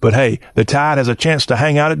 But hey, the Tide has a chance to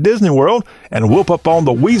hang out at Disney World and whoop up on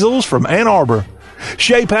the Weasels from Ann Arbor.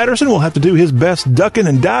 Shea Patterson will have to do his best ducking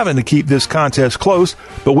and diving to keep this contest close,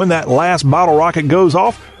 but when that last bottle rocket goes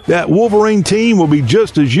off, that Wolverine team will be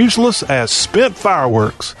just as useless as spent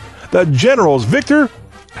fireworks. The Generals victor,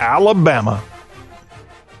 Alabama.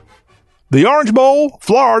 The Orange Bowl,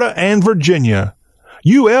 Florida and Virginia.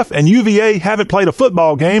 UF and UVA haven't played a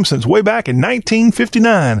football game since way back in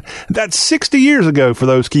 1959. That's 60 years ago for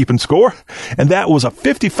those keeping score. And that was a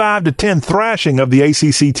 55-10 thrashing of the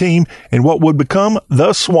ACC team in what would become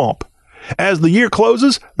the Swamp. As the year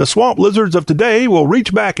closes, the Swamp Lizards of today will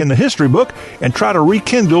reach back in the history book and try to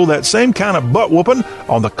rekindle that same kind of butt-whooping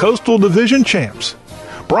on the Coastal Division champs.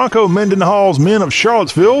 Bronco Mendenhall's men of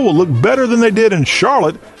Charlottesville will look better than they did in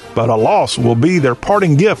Charlotte, but a loss will be their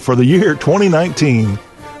parting gift for the year 2019.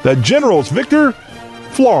 The Generals victor,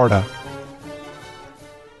 Florida.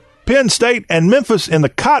 Penn State and Memphis in the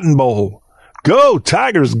Cotton Bowl. Go,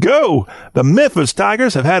 Tigers, go! The Memphis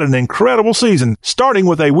Tigers have had an incredible season, starting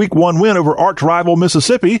with a Week 1 win over arch-rival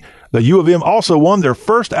Mississippi. The U of M also won their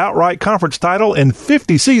first outright conference title in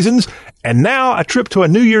 50 seasons, and now a trip to a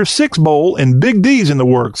New Year's Six Bowl in Big D's in the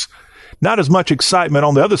works. Not as much excitement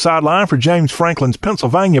on the other sideline for James Franklin's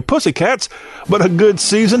Pennsylvania Pussycats, but a good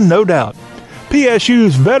season, no doubt.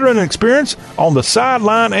 PSU's veteran experience on the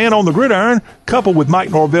sideline and on the gridiron, coupled with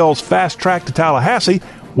Mike Norvell's fast track to Tallahassee,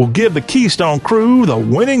 will give the Keystone Crew the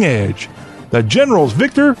winning edge. The Generals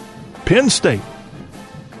victor, Penn State.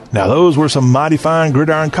 Now those were some mighty fine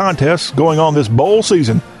gridiron contests going on this bowl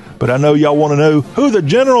season, but I know y'all want to know who the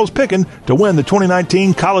Generals picking to win the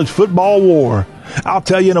 2019 college football war. I'll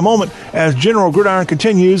tell you in a moment as General Gridiron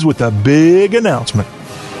continues with a big announcement.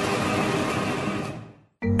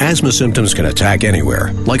 Asthma symptoms can attack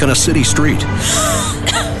anywhere, like on a city street.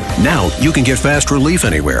 Now, you can get fast relief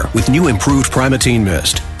anywhere with new improved Primatene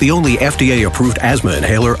Mist, the only FDA-approved asthma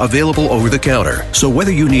inhaler available over the counter. So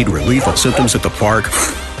whether you need relief of symptoms at the park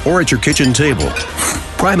or at your kitchen table,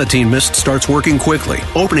 Primatene Mist starts working quickly,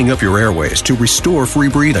 opening up your airways to restore free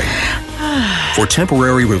breathing. For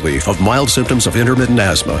temporary relief of mild symptoms of intermittent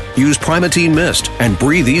asthma, use Primatene Mist and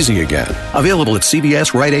breathe easy again. Available at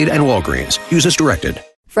CVS, Rite Aid, and Walgreens. Use as directed.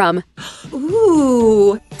 From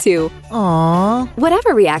ooh to aww.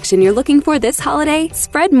 Whatever reaction you're looking for this holiday,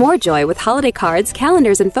 spread more joy with holiday cards,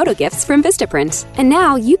 calendars, and photo gifts from Vistaprint. And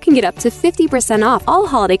now you can get up to 50% off all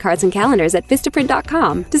holiday cards and calendars at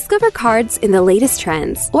Vistaprint.com. Discover cards in the latest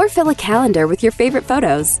trends or fill a calendar with your favorite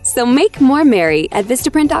photos. So make more merry at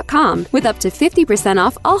Vistaprint.com with up to 50%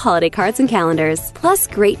 off all holiday cards and calendars. Plus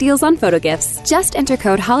great deals on photo gifts. Just enter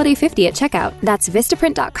code HOLIDAY50 at checkout. That's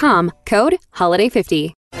Vistaprint.com, code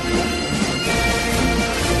HOLIDAY50.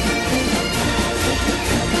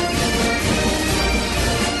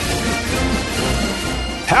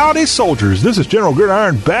 Howdy, soldiers. This is General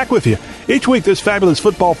Gridiron back with you. Each week, this fabulous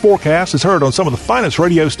football forecast is heard on some of the finest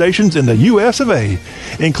radio stations in the U.S. of A.,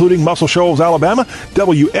 including Muscle Shoals, Alabama,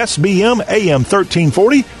 WSBM AM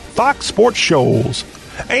 1340, Fox Sports Shoals,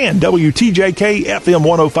 and WTJK FM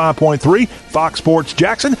 105.3, Fox Sports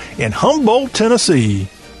Jackson in Humboldt, Tennessee.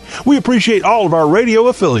 We appreciate all of our radio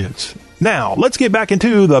affiliates. Now, let's get back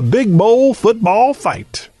into the Big Bowl football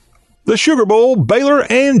fight. The Sugar Bowl, Baylor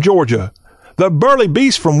and Georgia. The Burly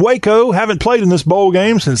Beasts from Waco haven't played in this bowl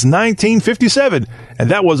game since 1957,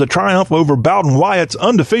 and that was a triumph over Bowden Wyatt's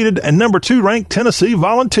undefeated and number 2 ranked Tennessee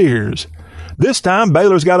Volunteers. This time,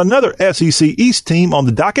 Baylor's got another SEC East team on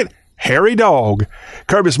the docket, Harry Dog.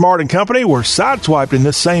 Kirby Smart and company were sideswiped in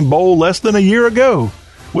this same bowl less than a year ago.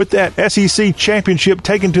 With that SEC championship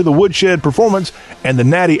taken to the woodshed performance and the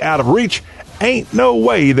Natty out of reach, ain't no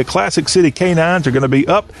way the Classic City Canines are going to be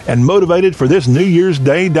up and motivated for this New Year's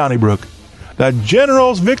Day Donnybrook. The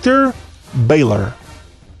Generals victor, Baylor.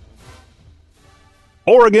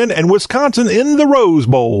 Oregon and Wisconsin in the Rose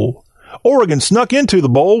Bowl. Oregon snuck into the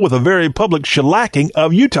bowl with a very public shellacking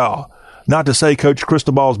of Utah. Not to say Coach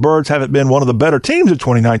Cristobal's Birds haven't been one of the better teams of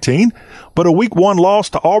 2019, but a Week 1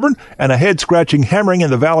 loss to Auburn and a head-scratching hammering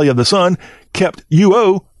in the Valley of the Sun kept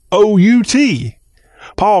UO OUT.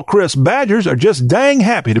 Paul Chryst Badgers are just dang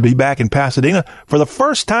happy to be back in Pasadena for the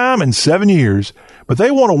first time in 7 years. But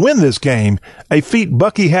they want to win this game, a feat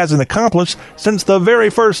Bucky hasn't accomplished since the very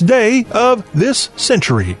first day of this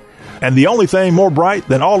century. And the only thing more bright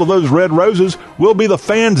than all of those red roses will be the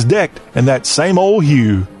fans decked in that same old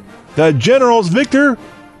hue. The Generals victor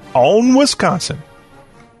on Wisconsin.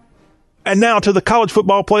 And now to the College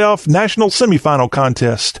Football Playoff National Semifinal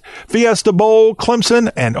Contest. Fiesta Bowl,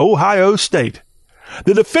 Clemson, and Ohio State.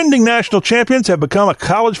 The defending national champions have become a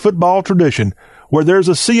college football tradition. Where there's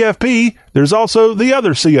a CFP, there's also the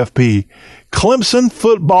other CFP, Clemson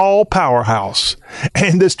Football Powerhouse.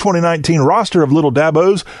 And this 2019 roster of Little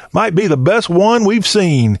Dabos might be the best one we've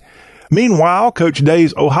seen. Meanwhile, Coach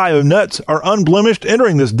Day's Ohio Nuts are unblemished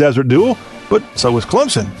entering this desert duel, but so is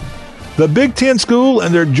Clemson. The Big Ten school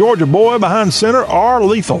and their Georgia boy behind center are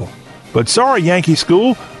lethal. But sorry, Yankee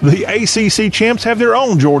school, the ACC champs have their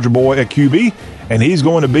own Georgia boy at QB, and he's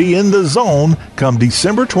going to be in the zone come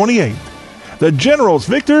December 28th. The Generals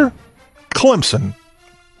victor, Clemson.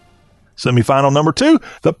 Semifinal number 2,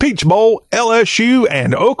 the Peach Bowl, LSU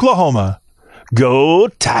and Oklahoma. Go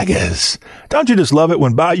Tigers! Don't you just love it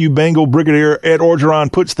when Bayou Bengal Brigadier Ed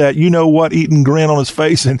Orgeron puts that you-know-what-eating grin on his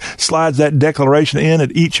face and slides that declaration in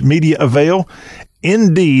at each media avail?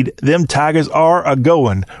 Indeed, them Tigers are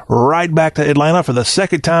a-going right back to Atlanta for the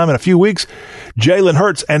second time in a few weeks. Jalen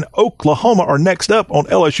Hurts and Oklahoma are next up on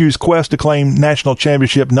LSU's quest to claim national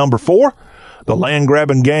championship number 4. The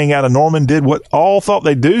land-grabbing gang out of Norman did what all thought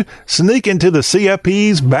they'd do, sneak into the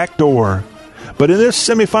CFP's back door. But in this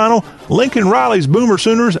semifinal, Lincoln Riley's Boomer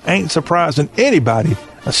Sooners ain't surprising anybody,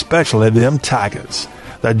 especially them Tigers.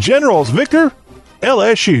 The Generals victor,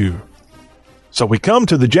 LSU. So we come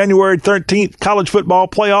to the January 13th College Football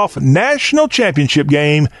Playoff National Championship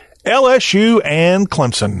game, LSU and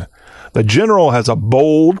Clemson. The General has a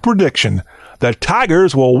bold prediction. The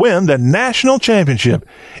Tigers will win the national championship,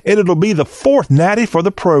 and it'll be the 4th natty for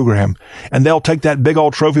the program, and they'll take that big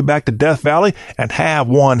old trophy back to Death Valley and have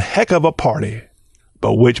one heck of a party.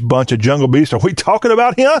 But which bunch of jungle beasts are we talking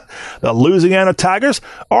about here? The Louisiana Tigers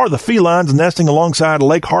or the felines nesting alongside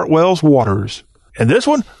Lake Hartwell's waters? In this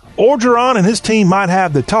one, Orgeron and his team might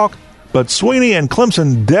have the talk, but Sweeney and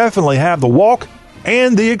Clemson definitely have the walk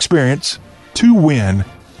and the experience to win.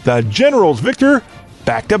 The Generals victor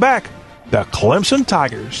back-to-back the Clemson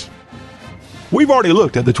Tigers. We've already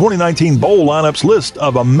looked at the 2019 bowl lineups list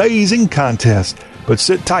of amazing contests, but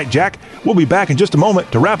sit tight, Jack. We'll be back in just a moment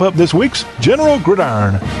to wrap up this week's General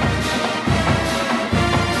Gridiron.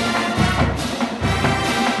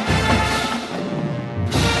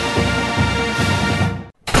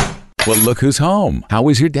 Well, look who's home. How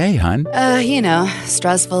was your day, hon?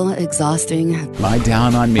 Stressful, exhausting. Lie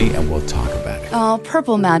down on me and we'll talk about it. Oh,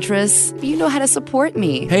 Purple Mattress. You know how to support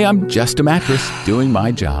me. Hey, I'm just a mattress doing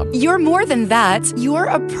my job. You're more than that. You're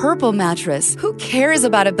a Purple Mattress. Who cares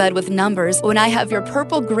about a bed with numbers when I have your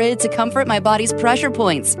Purple Grid to comfort my body's pressure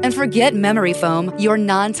points? And forget memory foam. Your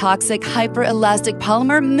non-toxic, hyper-elastic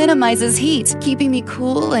polymer minimizes heat, keeping me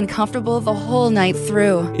cool and comfortable the whole night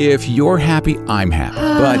through. If you're happy, I'm happy.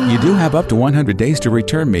 But you do have up to 100 days to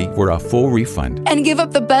return me for a full refund. And give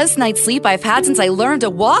up the best night's sleep I've had since I learned to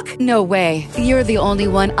walk? No way. You're the only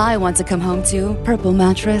one I want to come home to. Purple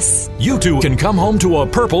Mattress. You too can come home to a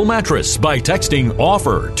Purple Mattress by texting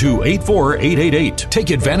OFFER to 84888.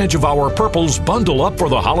 Take advantage of our Purple's Bundle Up for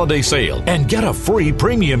the holiday sale and get a free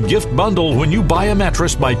premium gift bundle when you buy a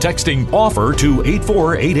mattress by texting OFFER to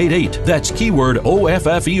 84888. That's keyword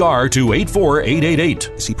OFFER to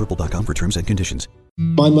 84888. See purple.com for terms and conditions.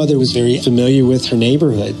 My mother was very familiar with her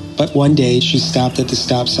neighborhood, but one day she stopped at the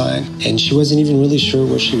stop sign and she wasn't even really sure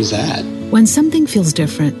where she was at. When something feels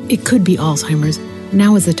different, it could be Alzheimer's.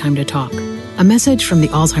 Now is the time to talk. A message from the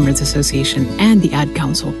Alzheimer's Association and the Ad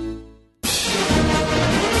Council.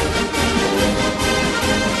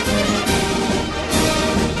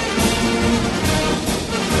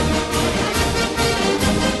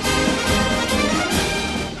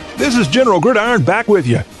 This is General Gridiron back with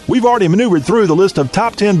you. We've already maneuvered through the list of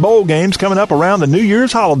top 10 bowl games coming up around the New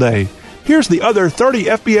Year's holiday. Here's the other 30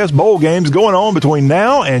 FBS bowl games going on between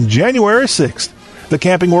now and January 6th. The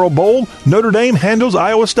Camping World Bowl, Notre Dame handles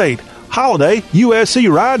Iowa State. Holiday,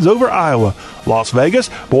 USC rides over Iowa. Las Vegas,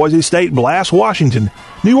 Boise State blasts Washington.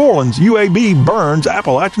 New Orleans, UAB burns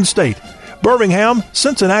Appalachian State. Birmingham,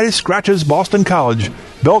 Cincinnati scratches Boston College.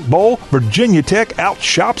 Belk Bowl, Virginia Tech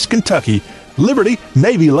outshops Kentucky. Liberty,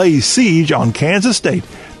 Navy lays siege on Kansas State.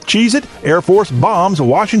 Cheez-It, Air Force bombs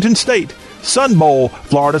Washington State. Sun Bowl,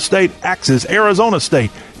 Florida State axes Arizona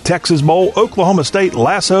State. Texas Bowl, Oklahoma State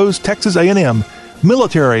lassos Texas A&M.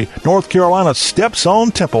 Military, North Carolina steps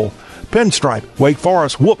on Temple. Pinstripe, Wake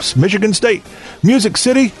Forest whoops Michigan State. Music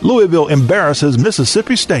City, Louisville embarrasses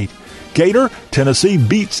Mississippi State. Gator, Tennessee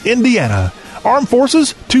beats Indiana. Armed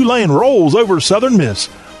Forces, Tulane rolls over Southern Miss.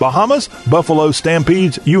 Bahamas, Buffalo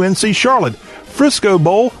stampedes UNC Charlotte. Frisco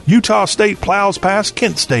Bowl, Utah State plows past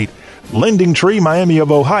Kent State. Lending Tree, Miami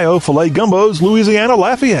of Ohio filet gumbos Louisiana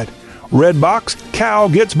Lafayette. Red Box, Cal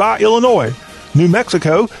gets by Illinois. New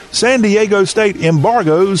Mexico, San Diego State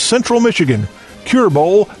embargoes Central Michigan. Cure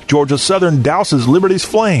Bowl, Georgia Southern douses Liberty's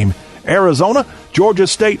flame. Arizona, Georgia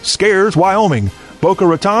State scares Wyoming. Boca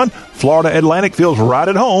Raton, Florida Atlantic feels right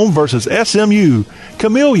at home versus SMU.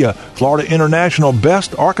 Camellia, Florida International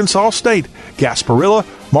best Arkansas State. Gasparilla,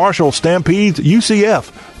 Marshall stampedes UCF.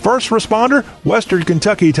 First Responder, Western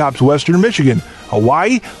Kentucky tops Western Michigan.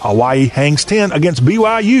 Hawaii hangs 10 against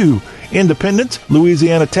BYU. Independence,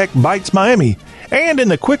 Louisiana Tech bites Miami. And in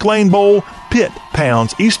the Quick Lane Bowl, Pitt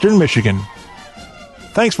pounds Eastern Michigan.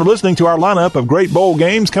 Thanks for listening to our lineup of great bowl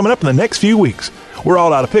games coming up in the next few weeks. We're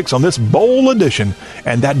all out of picks on this bowl edition,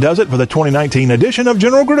 and that does it for the 2019 edition of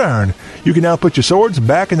General Gridiron. You can now put your swords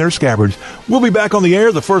back in their scabbards. We'll be back on the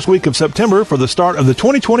air the first week of September for the start of the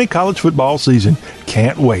 2020 college football season.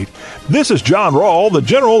 Can't wait. This is John Rawl, the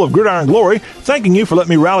General of Gridiron Glory, thanking you for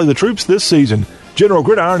letting me rally the troops this season. General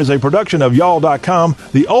Gridiron is a production of y'all.com,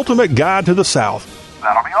 the ultimate guide to the South.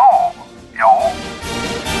 That'll be all, y'all.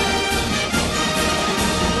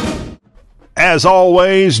 As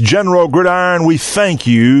always, General Gridiron, we thank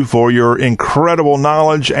you for your incredible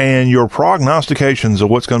knowledge and your prognostications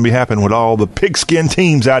of what's going to be happening with all the pigskin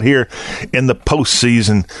teams out here in the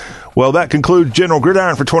postseason. Well, that concludes General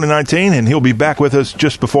Gridiron for 2019, and he'll be back with us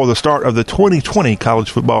just before the start of the 2020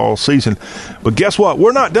 college football season. But guess what?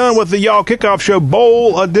 We're not done with the Y'all Kickoff Show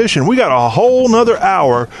Bowl edition. We got a whole nother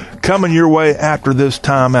hour coming your way after this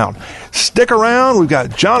timeout. Stick around. We've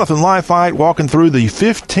got Jonathan Lifite walking through the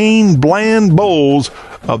 15 bland bowls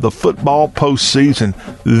of the football postseason.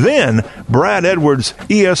 Then Brad Edwards,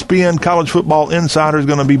 ESPN College Football Insider, is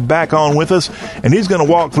going to be back on with us, and he's going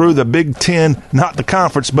to walk through the Big Ten, not the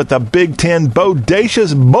conference, but the Big Ten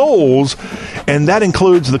Bodacious Bowls, and that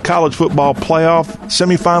includes the college football playoff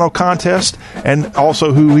semifinal contest and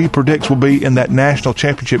also who he predicts will be in that national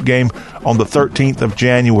championship game on the 13th of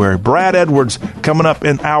January. Brad Edwards coming up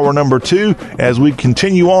in hour number 2 as we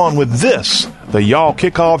continue on with this, the Y'all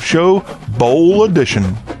Kickoff Show Bowl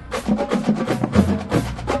Edition.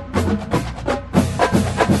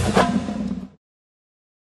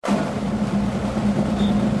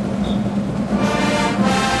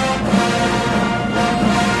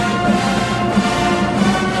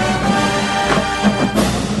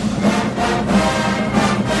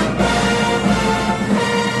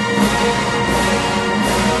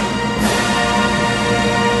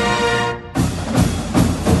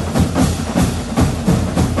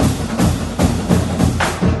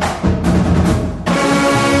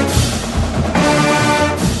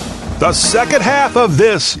 The second half of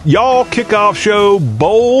this Y'all Kickoff Show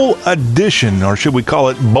Bowl Edition, or should we call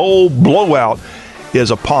it Bowl Blowout,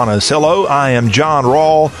 is upon us. Hello, I am John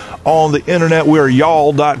Rawl. On the internet, we're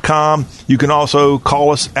y'all.com. You can also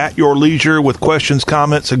call us at your leisure with questions,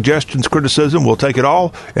 comments, suggestions, criticism. We'll take it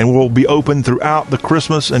all, and we'll be open throughout the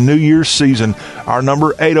Christmas and New Year's season. Our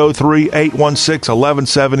number,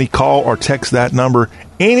 803-816-1170. Call or text that number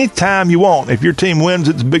anytime you want. If your team wins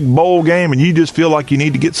its big bowl game and you just feel like you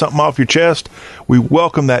need to get something off your chest, we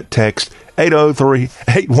welcome that text,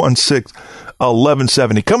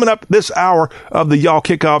 803-816-1170. Coming up this hour of the Y'all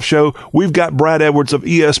Kickoff Show, we've got Brad Edwards of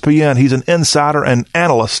ESPN. He's an insider and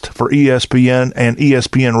analyst for ESPN and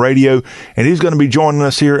ESPN Radio, and he's going to be joining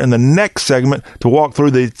us here in the next segment to walk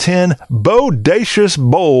through the 10 bodacious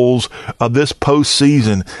bowls of this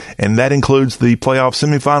postseason, and that includes the playoff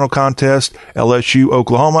semifinal contest, LSU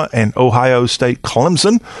Oklahoma and Ohio State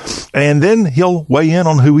Clemson, and then he'll weigh in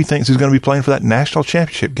on who he thinks is going to be playing for that national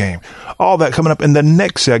championship game. All that coming up in the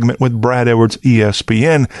next segment with Brad Edwards,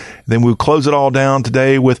 ESPN. Then we'll close it all down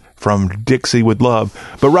today with From Dixie with Love.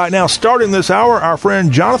 But right now, starting this hour, our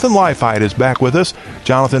friend Jonathan Leifheit is back with us.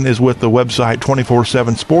 Jonathan is with the website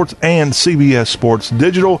 24/7 Sports and CBS Sports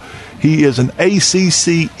Digital. He is an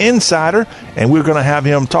ACC insider, and we're going to have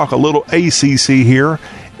him talk a little ACC here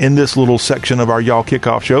in this little section of our Y'all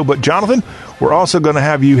Kickoff Show. But Jonathan, we're also going to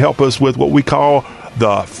have you help us with what we call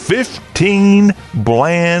the 15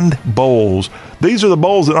 Bland Bowls. These are the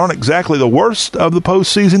bowls that aren't exactly the worst of the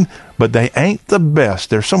postseason, but they ain't the best.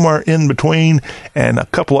 They're somewhere in between, and a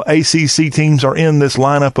couple of ACC teams are in this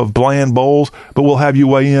lineup of bland bowls, but we'll have you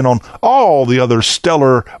weigh in on all the other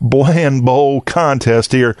stellar bland bowl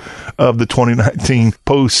contest here of the 2019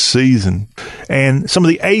 postseason. And some of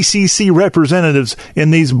the ACC representatives in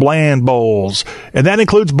these bland bowls, and that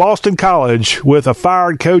includes Boston College with a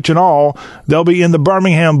fired coach and all. They'll be in the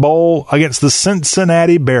Birmingham Bowl against the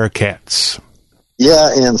Cincinnati Bearcats. Yeah,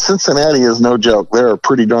 and Cincinnati is no joke. They're a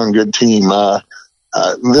pretty darn good team.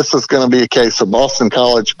 This is going to be a case of Boston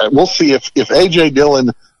College. We'll see if A.J.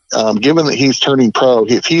 Dillon, given that he's turning pro,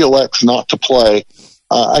 if he elects not to play,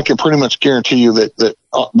 I can pretty much guarantee you that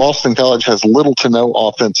Boston College has little to no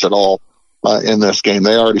offense at all in this game.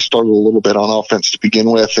 They already struggled a little bit on offense to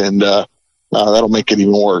begin with, and that'll make it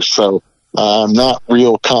even worse. So I'm not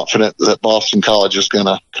real confident that Boston College is going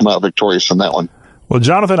to come out victorious in that one. Well,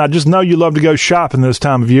 Jonathan, I just know you love to go shopping this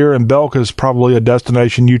time of year, and Belk is probably a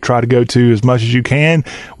destination you try to go to as much as you can.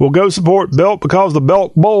 We'll go support Belk because the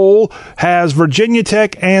Belk Bowl has Virginia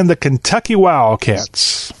Tech and the Kentucky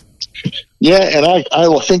Wildcats. Yeah, and I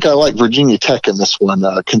think I like Virginia Tech in this one.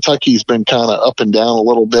 Kentucky's been kind of up and down a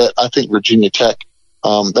little bit. I think Virginia Tech,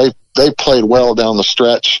 they played well down the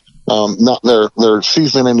stretch. Not their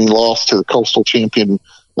season-ending loss to the Coastal champion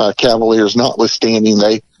Cavaliers notwithstanding,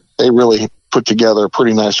 they really put together a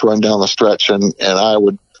pretty nice run down the stretch, and I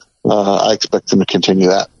expect them to continue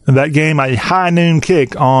that. And that game, a high noon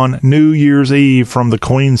kick on New Year's Eve from the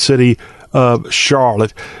Queen City of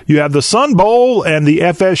Charlotte. You have the Sun Bowl and the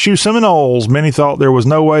FSU Seminoles. Many thought there was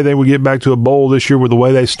no way they would get back to a bowl this year with the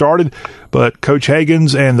way they started, but Coach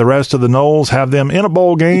Hagens and the rest of the Noles have them in a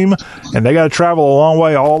bowl game, and they got to travel a long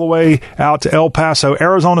way, all the way out to El Paso.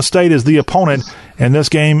 Arizona State is the opponent, and this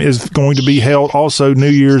game is going to be held also New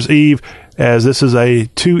Year's Eve, as this is a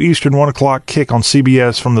 2 Eastern 1 o'clock kick on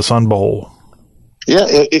CBS from the Sun Bowl. Yeah,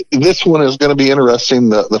 this one is going to be interesting.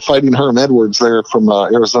 The Fighting Herm Edwards there from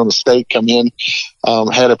Arizona State come in,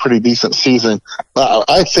 had a pretty decent season.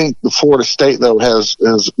 I think the Florida State, though,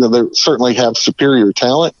 they certainly have superior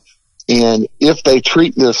talent. And if they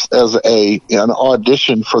treat this as an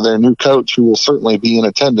audition for their new coach, who will certainly be in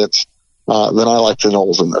attendance, then I like the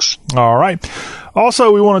Noles in this. All right.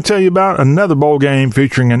 Also, we want to tell you about another bowl game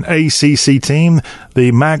featuring an ACC team.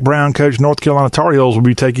 The Mack Brown coach North Carolina Tar Heels will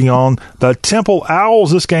be taking on the Temple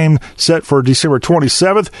Owls. This game set for December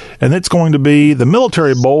 27th, and it's going to be the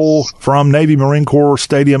Military Bowl from Navy Marine Corps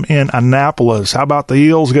Stadium in Annapolis. How about the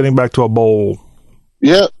Eels getting back to a bowl?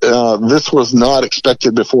 Yeah, this was not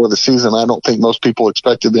expected before the season. I don't think most people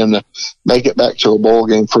expected them to make it back to a bowl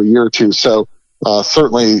game for a year or two. So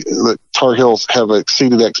Certainly, the Tar Heels have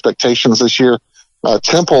exceeded expectations this year.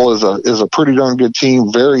 Temple is a pretty darn good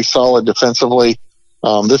team, very solid defensively.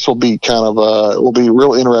 This will be will be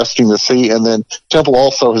real interesting to see. And then Temple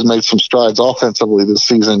also has made some strides offensively this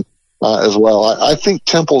season as well. I think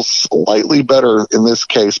Temple's slightly better in this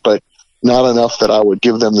case, but not enough that I would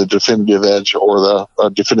give them the definitive edge or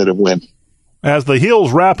the definitive win. As the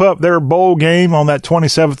Heels wrap up their bowl game on that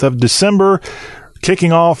 27th of December,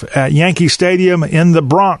 kicking off at Yankee Stadium in the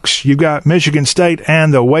Bronx, you've got Michigan State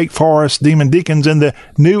and the Wake Forest Demon Deacons in the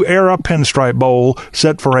New Era Pinstripe Bowl,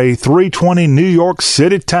 set for a 3:20 New York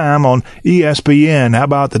City time on ESPN. How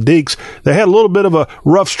about the Deacs? They had a little bit of a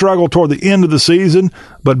rough struggle toward the end of the season,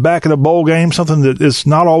 but back in a bowl game, something that is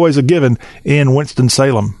not always a given in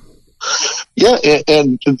Winston-Salem. Yeah,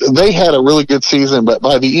 and they had a really good season, but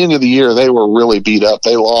by the end of the year, they were really beat up.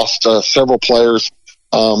 They lost several players.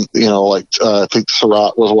 I think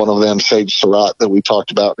Surratt was one of them, Sage Surratt, that we talked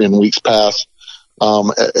about in weeks past.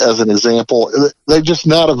 As an example, they're just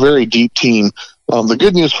not a very deep team. The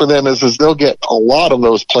good news for them is they'll get a lot of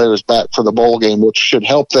those players back for the bowl game, which should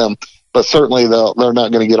help them. But certainly they're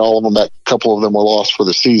not going to get all of them back. A couple of them were lost for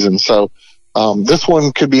the season. So this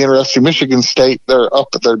one could be interesting. Michigan State, they're up,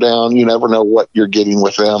 but they're down. You never know what you're getting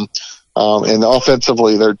with them. And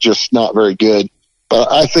offensively, they're just not very good.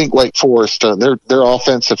 But I think Wake Forest, their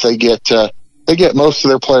offense, if they get most of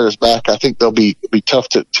their players back, I think they'll be tough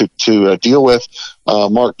to deal with.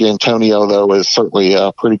 Mark D'Antonio, though, is certainly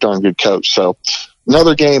a pretty darn good coach. So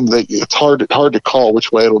another game that it's hard to call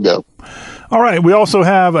which way it'll go. All right, we also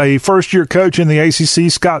have a first-year coach in the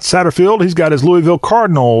ACC, Scott Satterfield. He's got his Louisville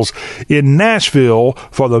Cardinals in Nashville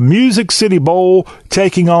for the Music City Bowl,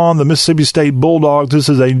 taking on the Mississippi State Bulldogs. This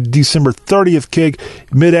is a December 30th kick,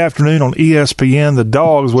 mid-afternoon on ESPN. The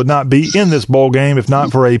Dogs would not be in this bowl game if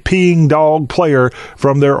not for a peeing dog player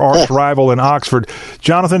from their arch rival in Oxford.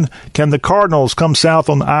 Jonathan, can the Cardinals come south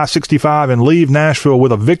on I-65 and leave Nashville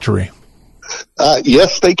with a victory?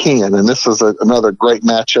 Yes, they can, and this is another great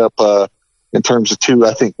matchup in terms of two,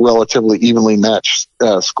 I think, relatively evenly matched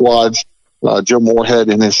squads. Joe Moorhead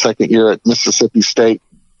in his second year at Mississippi State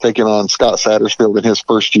taking on Scott Satterfield in his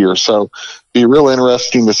first year. So be real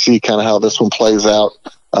interesting to see kind of how this one plays out.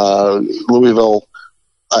 Louisville,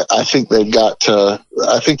 I think they've got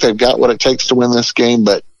what it takes to win this game,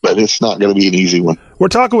 but it's not going to be an easy one. We're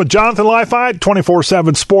talking with Jonathan Leifheit,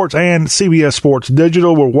 24/7 Sports and CBS Sports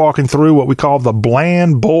Digital. We're walking through what we call the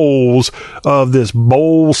bland bowls of this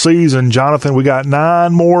bowl season. Jonathan, we got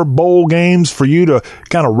 9 more bowl games for you to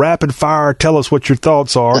kind of rapid fire tell us what your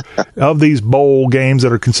thoughts are of these bowl games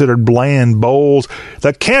that are considered bland bowls.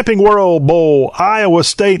 The Camping World Bowl, Iowa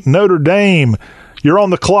State, Notre Dame. You're on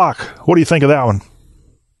the clock. What do you think of that one?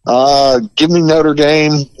 Give me Notre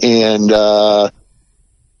Dame and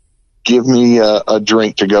give me a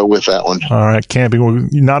drink to go with that one. All right, camping.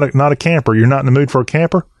 You're not a camper. You're not in the mood for a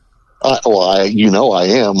camper? I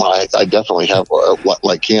am. I definitely have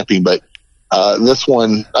like camping, but this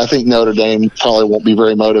one, I think Notre Dame probably won't be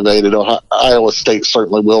very motivated. Iowa State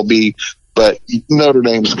certainly will be, but Notre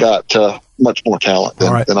Dame's got much more talent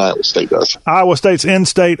than Iowa State does. Iowa State's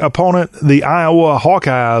in-state opponent, the Iowa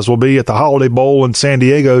Hawkeyes, will be at the Holiday Bowl in San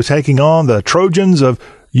Diego, taking on the Trojans of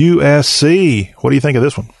USC. What do you think of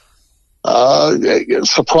this one?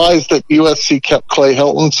 Surprised that USC kept Clay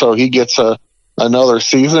Helton, so he gets another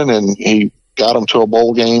season, and he got him to a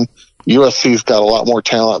bowl game. USC's got a lot more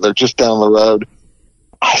talent. They're just down the road.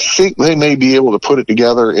 I think they may be able to put it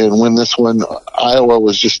together and win this one. Iowa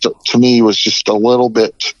was just a little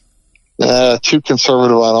bit too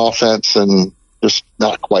conservative on offense and just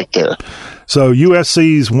not quite there. So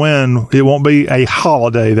USC's win, it won't be a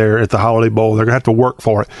holiday there at the Holiday Bowl. They're going to have to work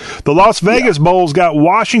for it. The Las Vegas Bowl's got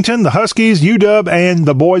Washington, the Huskies, UW, and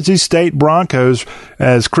the Boise State Broncos.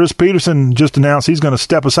 As Chris Peterson just announced, he's going to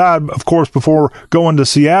step aside, of course, before going to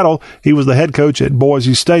Seattle. He was the head coach at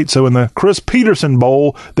Boise State. So in the Chris Peterson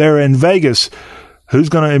Bowl there in Vegas, who's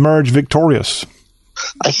going to emerge victorious?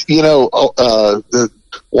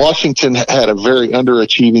 Washington had a very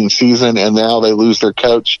underachieving season, and now they lose their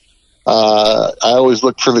coach. I always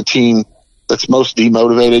look for the team that's most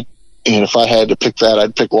demotivated, and if I had to pick that,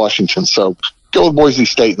 I'd pick Washington. So go with Boise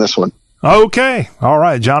State in this one. Okay. All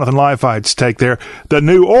right. Jonathan Leifheit's take there. The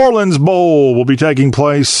New Orleans Bowl will be taking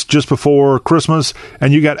place just before Christmas,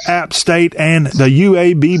 and you got App State and the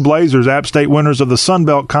UAB Blazers. App State winners of the Sun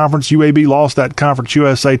Belt Conference. UAB lost that Conference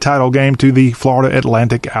USA title game to the Florida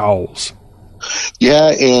Atlantic Owls.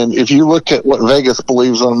 Yeah, and if you look at what Vegas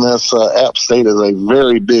believes on this, App State is a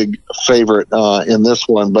very big favorite in this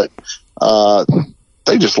one, but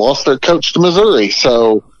they just lost their coach to Missouri.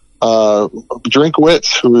 So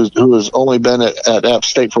Drinkwitz, who has only been at App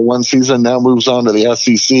State for one season, now moves on to the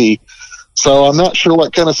SEC. So I'm not sure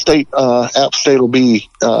what kind of state App State will be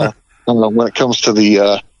when it comes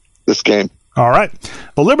to this game. All right.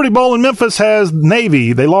 The Liberty Bowl in Memphis has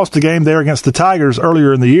Navy. They lost the game there against the Tigers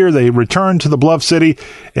earlier in the year. They returned to the Bluff City,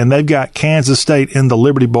 and they've got Kansas State in the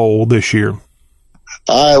Liberty Bowl this year.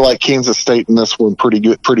 I like Kansas State in this one pretty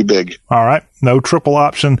big. All right. No triple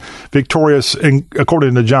option victorious,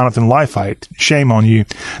 according to Jonathan Leifheit. Shame on you.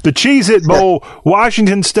 The Cheez-It Bowl,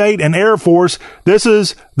 Washington State and Air Force. This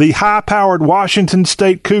is the high-powered Washington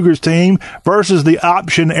State Cougars team versus the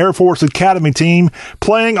option Air Force Academy team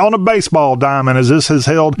playing on a baseball diamond, as this is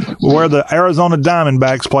held where the Arizona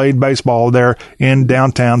Diamondbacks played baseball there in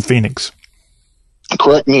downtown Phoenix.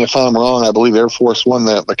 Correct me if I'm wrong. I believe Air Force won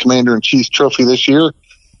the Commander-in-Chief's trophy this year.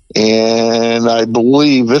 And I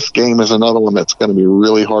believe this game is another one that's going to be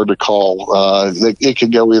really hard to call. It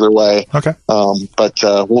could go either way. Okay. But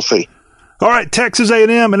we'll see. All right, Texas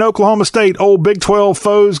A&M and Oklahoma State, old Big 12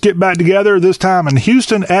 foes, get back together, this time in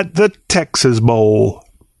Houston at the Texas Bowl.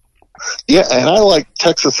 Yeah, and I like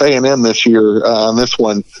Texas A&M this year on this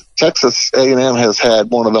one. Texas A&M has had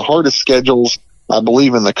one of the hardest schedules, I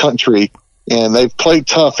believe, in the country. And they've played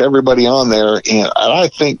tough, everybody on there, and I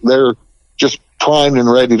think they're just primed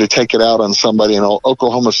and ready to take it out on somebody in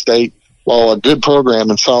Oklahoma State. While a good program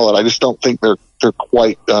and solid, I just don't think they're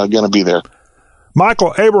quite going to be there.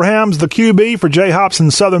 Michael Abraham's the QB for Jay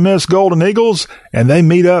Hopson's Southern Miss Golden Eagles, and they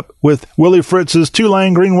meet up with Willie Fritz's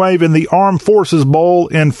Tulane Green Wave in the Armed Forces Bowl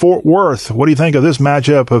in Fort Worth. What do you think of this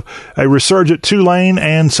matchup of a resurgent Tulane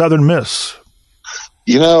and Southern Miss?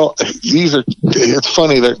 You know, it's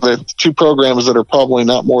funny. They're two programs that are probably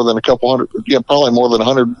not more than a couple hundred, probably more than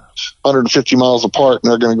 100, 150 miles apart,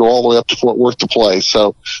 and they're going to go all the way up to Fort Worth to play.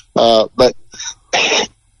 So, but I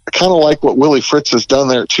kind of like what Willie Fritz has done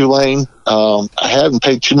there at Tulane. I hadn't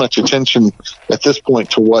paid too much attention at this point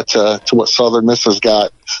to what Southern Miss has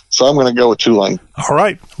got. So I'm going to go with Tulane. All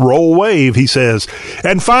right. Roll wave, he says.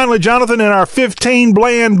 And finally, Jonathan, in our 15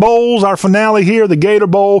 Bland Bowls, our finale here, the Gator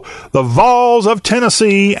Bowl, the Vols of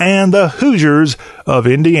Tennessee and the Hoosiers of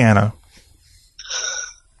Indiana.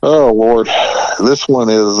 Oh, Lord. This one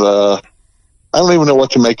is, I don't even know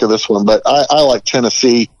what to make of this one, but I like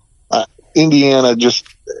Tennessee. Indiana just,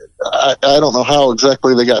 I don't know how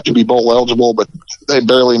exactly they got to be bowl eligible, but they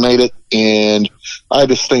barely made it. And I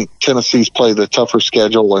just think Tennessee's played the tougher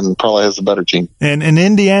schedule and probably has a better team. And in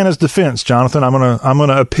Indiana's defense, Jonathan, I'm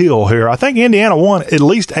gonna appeal here. I think Indiana won at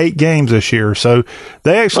least 8 games this year, so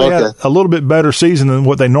they actually had a little bit better season than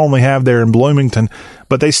what they normally have there in Bloomington.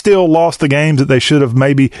 But they still lost the games that they should have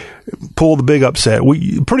maybe pulled the big upset.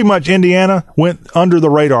 Pretty much Indiana went under the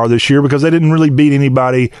radar this year because they didn't really beat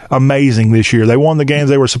anybody amazing this year. They won the games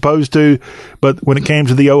they were supposed to, but when it came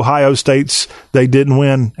to the Ohio States, they didn't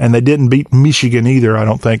win, and they didn't beat Michigan either. I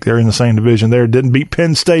don't think they're in the same division there. Didn't beat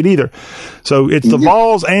Penn State either. So it's the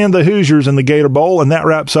Vols and the Hoosiers in the Gator Bowl, and that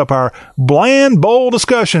wraps up our Bland Bowl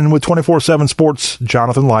discussion with 24/7 Sports'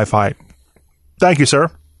 Jonathan Leifheit. Thank you,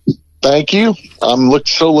 sir. Thank you. I'm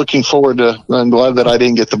looking forward to. I'm glad that I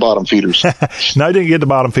didn't get the bottom feeders. No, I didn't get the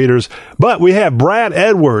bottom feeders. But we have Brad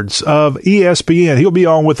Edwards of ESPN. He'll be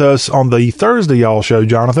on with us on the Thursday Y'all show,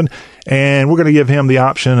 Jonathan, and we're going to give him the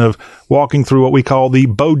option of walking through what we call the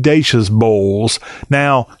Bodacious Bowls.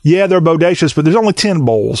 Now, yeah, they're bodacious, but there's only 10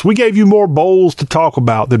 bowls. We gave you more bowls to talk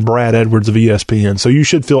about than Brad Edwards of ESPN, so you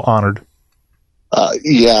should feel honored.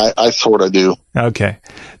 Yeah, I sort of do. Okay.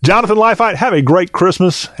 Jonathan Leifheit, have a great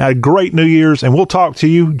Christmas, have a great New Year's, and we'll talk to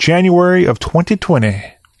you January of 2020.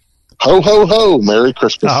 Ho, ho, ho. Merry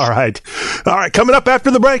Christmas. All right. Coming up after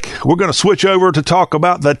the break, we're going to switch over to talk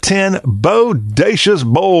about the 10 Bodacious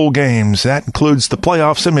Bowl games. That includes the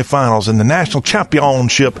playoff semifinals and the national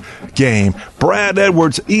championship game. Brad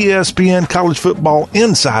Edwards, ESPN College Football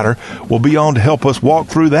Insider, will be on to help us walk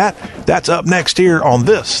through that. That's up next here on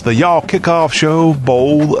this, the Y'all Kickoff Show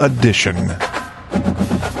Bowl Edition.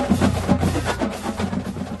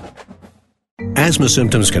 Asthma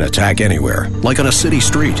symptoms can attack anywhere, like on a city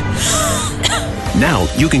street. Now,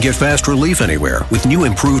 you can get fast relief anywhere with new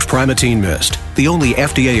improved Primatene Mist, the only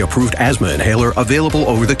FDA-approved asthma inhaler available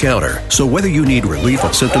over the counter. So whether you need relief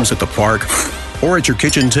of symptoms at the park or at your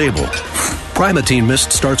kitchen table, Primatene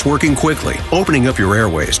Mist starts working quickly, opening up your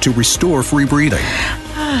airways to restore free breathing.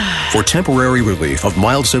 For temporary relief of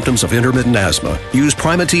mild symptoms of intermittent asthma, use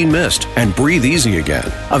Primatene Mist and breathe easy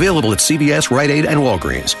again. Available at CVS, Rite Aid, and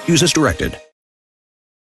Walgreens. Use as directed.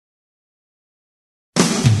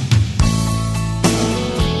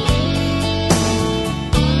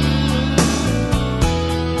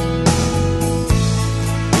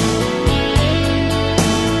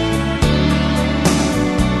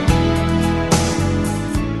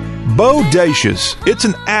 Bodacious. It's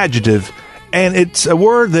an adjective, and it's a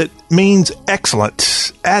word that means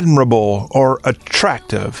excellent, admirable, or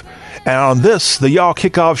attractive. And on this, the Y'all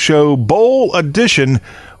Kickoff Show Bowl Edition,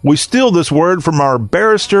 we steal this word from our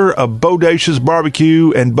barrister of Bodacious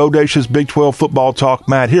Barbecue and Bodacious Big 12 Football Talk,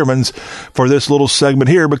 Matt Heermans, for this little segment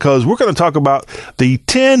here, because we're going to talk about the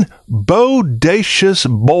 10 Bodacious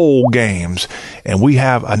Bowl games. And we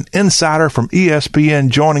have an insider from ESPN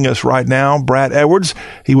joining us right now, Brad Edwards.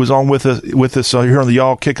 He was on with us here on the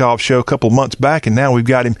Y'all Kickoff Show a couple of months back, and now we've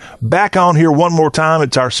got him back on here one more time.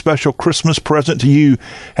 It's our special Christmas present to you,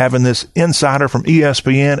 having this insider from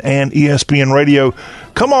ESPN and ESPN Radio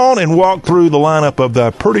come on and walk through the lineup of the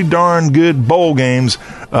pretty darn good bowl games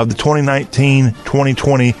of the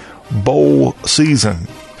 2019-2020 bowl season.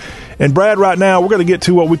 And Brad, right now, we're going to get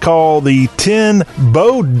to what we call the 10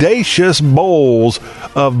 Bodacious Bowls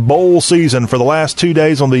of bowl season. For the last 2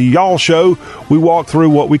 days on the Y'all Show, we walked through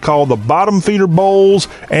what we call the bottom feeder bowls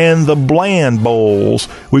and the bland bowls.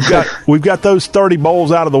 We've got those 30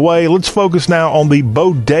 bowls out of the way. Let's focus now on the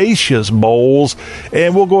Bodacious Bowls,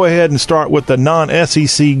 and we'll go ahead and start with the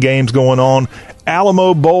non-SEC games going on.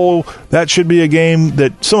 Alamo Bowl, that should be a game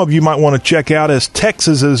that some of you might want to check out, as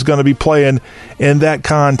Texas is going to be playing in that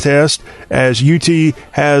contest, as UT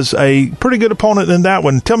has a pretty good opponent in that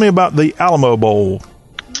one. Tell me about the Alamo Bowl.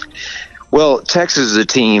 Well, Texas is a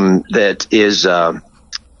team that is, I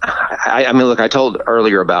mean, look, I told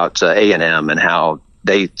earlier about A&M and how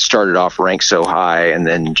they started off ranked so high and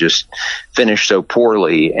then just finished so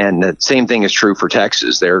poorly. And the same thing is true for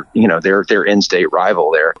Texas. They're their in-state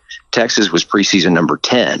rival there. Texas was preseason number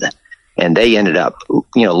 10, and they ended up,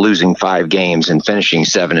 losing 5 games and finishing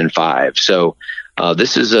 7-5. So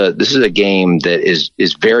this is a game that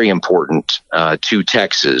is very important to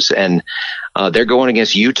Texas, and they're going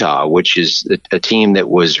against Utah, which is a team that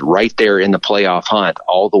was right there in the playoff hunt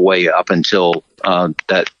all the way up until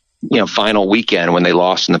that final weekend when they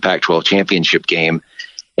lost in the Pac-12 championship game.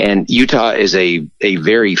 And Utah is a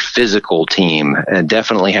very physical team and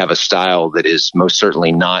definitely have a style that is most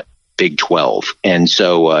certainly not Big 12. And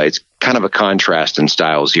so it's kind of a contrast in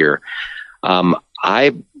styles here.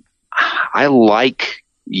 I like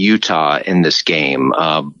Utah in this game,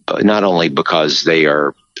 not only because they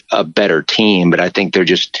are a better team, but I think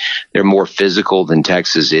they're more physical than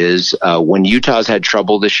Texas is. When Utah's had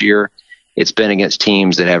trouble this year, it's been against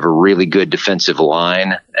teams that have a really good defensive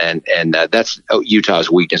line, and that's Utah's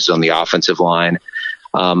weakness on the offensive line.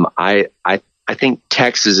 I think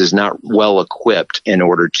Texas is not well equipped in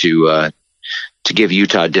order to give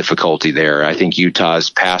Utah difficulty there. I think Utah's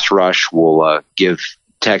pass rush will give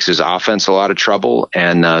Texas offense a lot of trouble,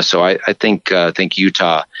 and so I think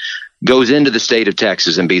Utah goes into the state of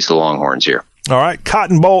Texas and beats the Longhorns here. All right,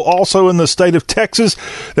 Cotton Bowl also in the state of Texas.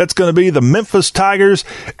 That's going to be the Memphis Tigers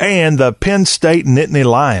and the Penn State Nittany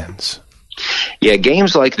Lions. Yeah,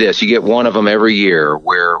 games like this, you get one of them every year,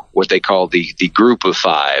 where what they call the group of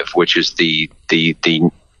 5, which is the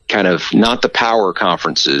kind of not the power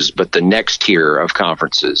conferences, but the next tier of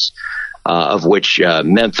conferences, of which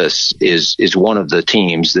Memphis is one of the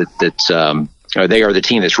teams or they are the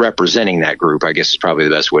team that's representing that group, I guess is probably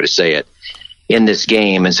the best way to say it, in this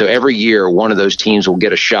game. And so every year one of those teams will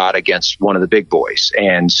get a shot against one of the big boys.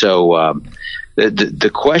 And so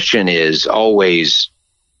the question is always,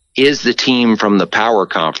 is the team from the power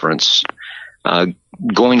conference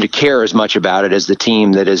going to care as much about it as the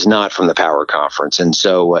team that is not from the power conference? And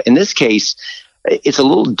so in this case, it's a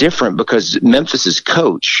little different because Memphis's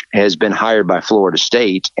coach has been hired by Florida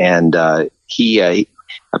State, and he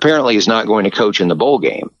apparently is not going to coach in the bowl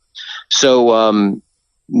game. So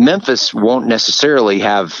Memphis won't necessarily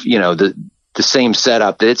have, the same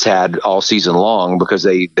setup that it's had all season long, because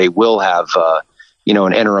they will have,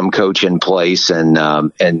 an interim coach in place,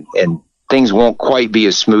 and things won't quite be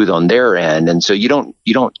as smooth on their end. And so you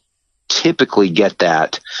don't typically get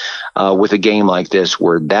that with a game like this,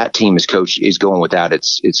 where that team is going without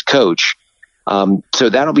its coach. So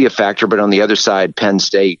that'll be a factor. But on the other side, Penn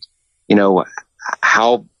State,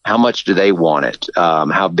 how much do they want it?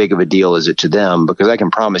 How big of a deal is it to them? Because I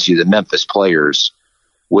can promise you the Memphis players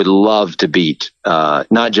would love to beat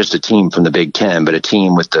not just a team from the Big Ten, but a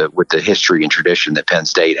team with the history and tradition that Penn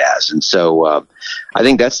State has. And so I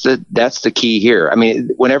think that's the key here. I mean,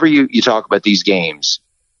 whenever you talk about these games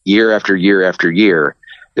year after year after year,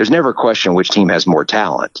 there's never a question which team has more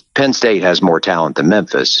talent. Penn State has more talent than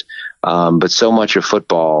Memphis, but so much of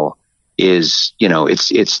football is,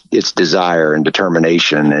 it's desire and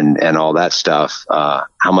determination and all that stuff,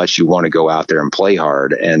 how much you want to go out there and play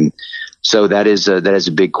hard. And So that is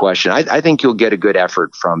a big question. I think you'll get a good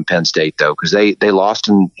effort from Penn State, though, because they lost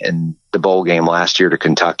in the bowl game last year to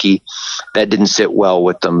Kentucky. That didn't sit well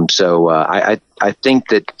with them. So I think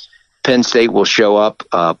that Penn State will show up,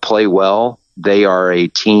 play well. They are a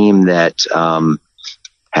team that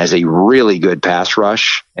has a really good pass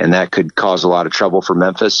rush, and that could cause a lot of trouble for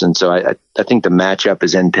Memphis. And so I think the matchup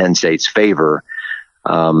is in Penn State's favor.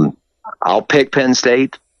 I'll pick Penn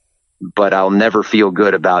State, but I'll never feel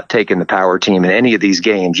good about taking the power team in any of these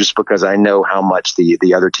games just because I know how much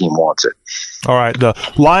the other team wants it. All right, the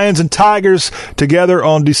Lions and Tigers together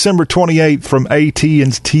on December 28th from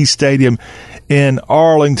AT&T Stadium in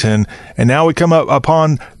Arlington. And now we come up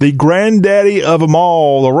upon the granddaddy of them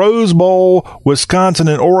all, the Rose Bowl, Wisconsin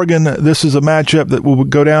and Oregon. This is a matchup that will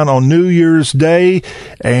go down on New Year's Day,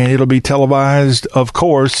 and it'll be televised, of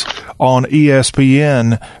course, on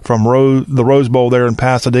ESPN from the Rose Bowl there in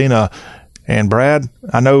Pasadena. And Brad,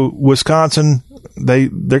 I know Wisconsin,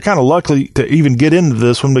 they're kind of lucky to even get into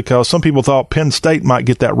this one because some people thought Penn State might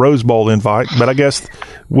get that Rose Bowl invite, but I guess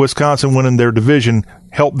Wisconsin winning their division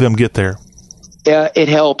helped them get there. Yeah, it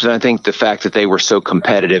helps, and I think the fact that they were so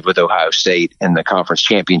competitive with Ohio State in the conference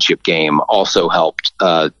championship game also helped.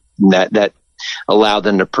 That allowed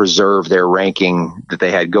them to preserve their ranking that they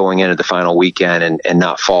had going into the final weekend and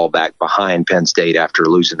not fall back behind Penn State after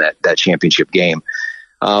losing that championship game.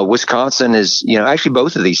 Wisconsin is, actually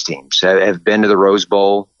both of these teams have been to the Rose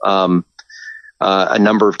Bowl a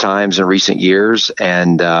number of times in recent years,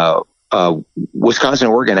 and Wisconsin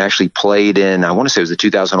and Oregon actually played in, I want to say it was the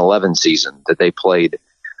 2011 season that they played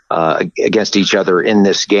against each other in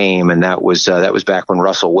this game, and that was back when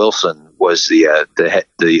Russell Wilson was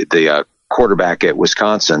the quarterback at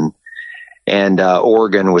Wisconsin, and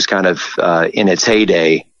Oregon was kind of in its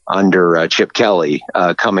heyday under Chip Kelly,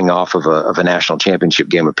 coming off of a national championship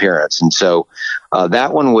game appearance, and so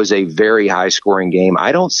that one was a very high scoring game.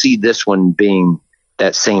 I don't see this one being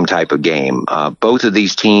that same type of game. Both of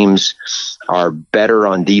these teams are better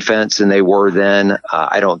on defense than they were then.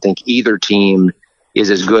 I don't think either team is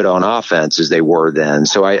as good on offense as they were then.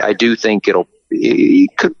 So I do think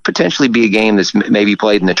it could potentially be a game that's maybe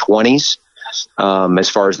played in the 20s as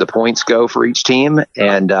far as the points go for each team.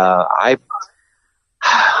 And I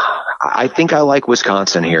think I like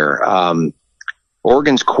Wisconsin here.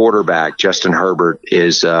 Oregon's quarterback, Justin Herbert,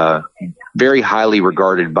 is very highly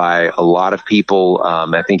regarded by a lot of people.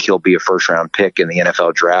 I think he'll be a first-round pick in the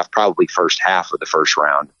NFL draft, probably first half of the first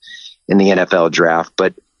round in the NFL draft.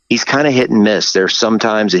 But he's kind of hit and miss. There's some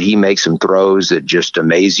times that he makes some throws that just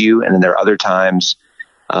amaze you, and then there are other times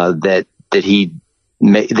that he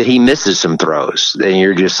misses some throws. Then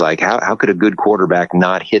you're just like, how could a good quarterback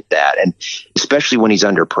not hit that? And especially when he's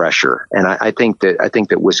under pressure. And I think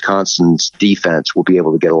that Wisconsin's defense will be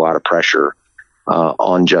able to get a lot of pressure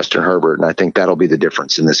on Justin Herbert, and I think that'll be the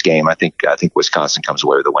difference in this game. I think Wisconsin comes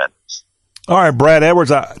away with a win. All right, Brad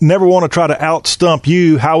Edwards, I never want to try to outstump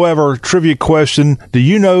you. However, trivia question, do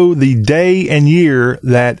you know the day and year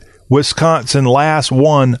that Wisconsin last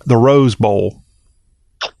won the Rose Bowl?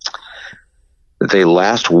 They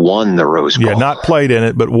last won the Rose Bowl? Yeah, not played in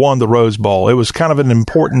it, but won the Rose Bowl. It was kind of an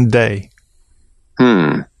important day.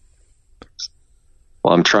 Well,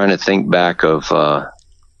 I'm trying to think back of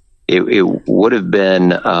it would have been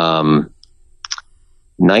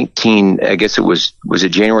 19, I guess it was it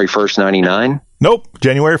January 1st, 99? Nope,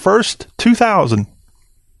 January 1st, 2000.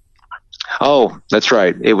 Oh, that's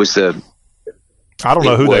right. It was I don't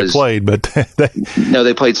know who they played, but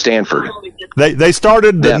they played Stanford. They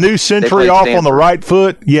started the new century off Stanford on the right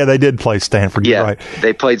foot. Yeah, they did play Stanford. Yeah, you're right.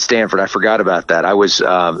 They played Stanford. I forgot about that. I was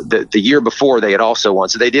the year before they had also won,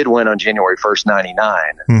 so they did win on January 1st, 99.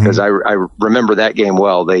 Because I remember that game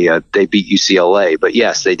well. They beat UCLA, but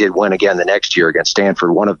yes, they did win again the next year against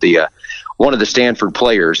Stanford. One of the Stanford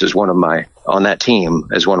players is on that team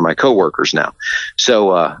as one of my coworkers now.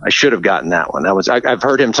 So I should have gotten that one. I've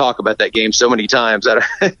heard him talk about that game so many times.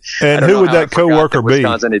 And who would that coworker be?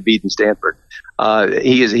 Wisconsin had beaten Stanford.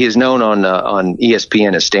 He is known on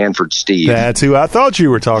ESPN as Stanford Steve. That's who I thought you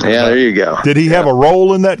were talking about. Yeah, there you go. Did he have a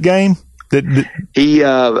role in that game? He,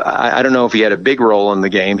 I don't know if he had a big role in the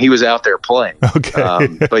game. He was out there playing. Okay.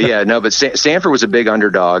 But Stanford was a big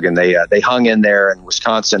underdog, and they hung in there, and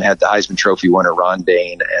Wisconsin had the Heisman Trophy winner, Ron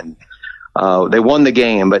Dane, and They won the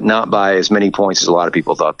game, but not by as many points as a lot of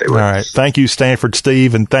people thought they would. All right. Thank you, Stanford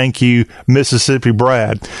Steve, and thank you, Mississippi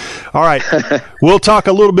Brad. All right. We'll talk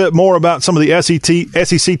a little bit more about some of the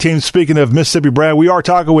SEC teams. Speaking of Mississippi Brad, we are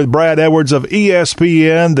talking with Brad Edwards of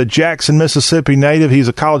ESPN, the Jackson, Mississippi native. He's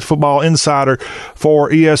a college football insider for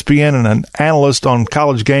ESPN and an analyst on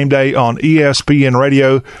College Game Day on ESPN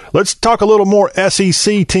Radio. Let's talk a little more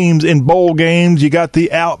SEC teams in bowl games. You got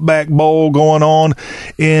the Outback Bowl going on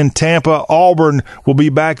in Tampa. Auburn will be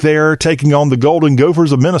back there taking on the Golden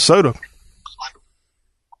Gophers of Minnesota.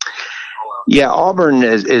 Yeah, Auburn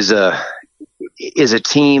is a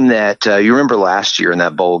team that you remember last year in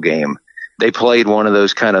that bowl game. They played one of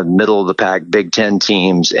those kind of middle of the pack Big Ten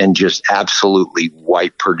teams and just absolutely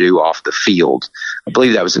wiped Purdue off the field. I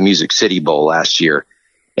believe that was the Music City Bowl last year.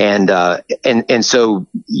 And so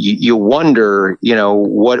you wonder,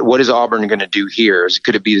 what is Auburn going to do here?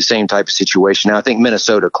 Could it be the same type of situation? Now, I think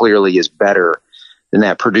Minnesota clearly is better than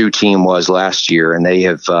that Purdue team was last year. And they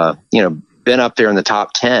have, been up there in the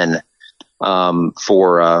top 10,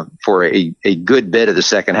 for a good bit of the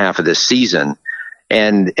second half of this season.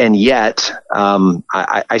 And yet,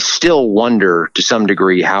 I still wonder to some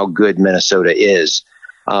degree how good Minnesota is.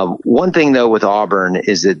 One thing, though, with Auburn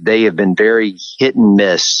is that they have been very hit and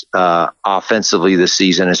miss offensively this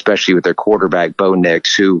season, especially with their quarterback, Bo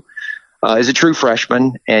Nix, who is a true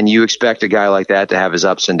freshman, and you expect a guy like that to have his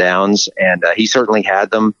ups and downs, and he certainly had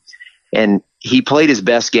them. And he played his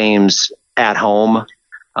best games at home.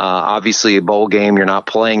 Obviously, a bowl game, you're not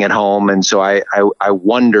playing at home, and so I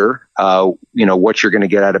wonder, what you're going to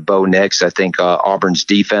get out of Bo Nix. I think Auburn's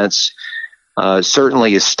defense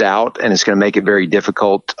certainly is stout, and it's going to make it very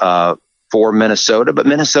difficult for Minnesota. But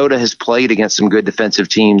Minnesota has played against some good defensive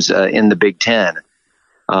teams in the Big Ten.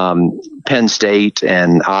 Penn State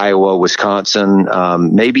and Iowa, Wisconsin,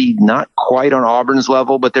 maybe not quite on Auburn's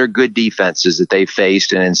level, but they're good defenses that they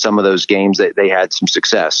faced, and in some of those games they had some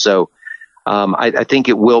success. So I think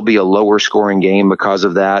it will be a lower scoring game because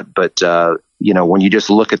of that. But, when you just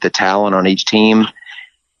look at the talent on each team,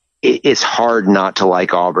 it's hard not to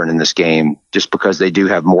like Auburn in this game just because they do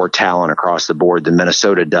have more talent across the board than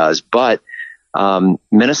Minnesota does. But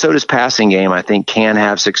Minnesota's passing game, I think, can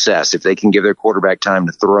have success if they can give their quarterback time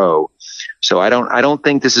to throw. So I don't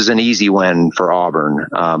think this is an easy win for Auburn,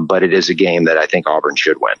 but it is a game that I think Auburn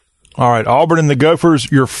should win. All right, Auburn and the Gophers,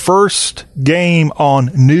 your first game on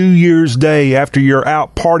New Year's Day after you're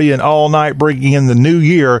out partying all night, bringing in the new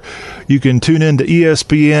year. You can tune in to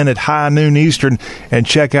ESPN at high noon Eastern and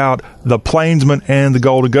check out the Plainsmen and the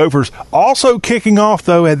Golden Gophers. Also kicking off,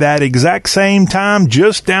 though, at that exact same time,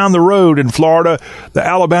 just down the road in Florida, the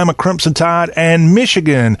Alabama Crimson Tide and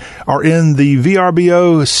Michigan are in the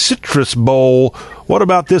VRBO Citrus Bowl. What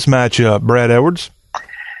about this matchup, Brad Edwards?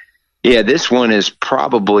 Yeah, this one is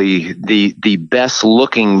probably the best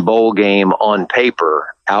looking bowl game on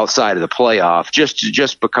paper outside of the playoff,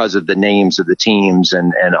 just because of the names of the teams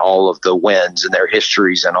and all of the wins and their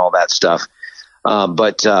histories and all that stuff.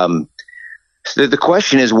 But the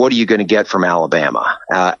question is, what are you going to get from Alabama?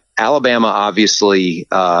 Alabama obviously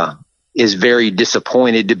is very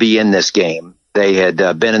disappointed to be in this game. They had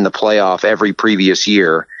been in the playoff every previous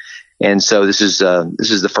year. And so this is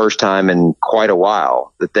the first time in quite a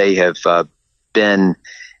while that they have been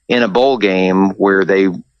in a bowl game where they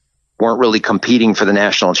weren't really competing for the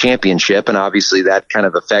national championship, and obviously that kind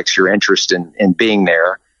of affects your interest in being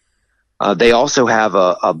there. They also have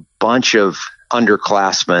a bunch of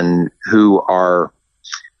underclassmen who are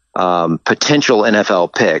potential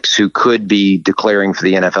NFL picks who could be declaring for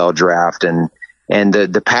the NFL draft, and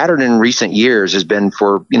the pattern in recent years has been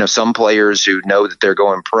for, some players who know that they're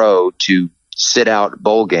going pro to sit out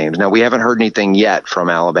bowl games. Now, we haven't heard anything yet from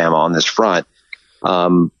Alabama on this front.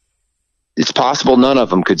 It's possible none of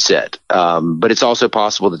them could sit, but it's also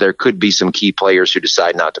possible that there could be some key players who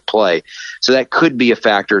decide not to play. So that could be a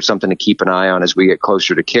factor, something to keep an eye on as we get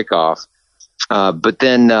closer to kickoff. But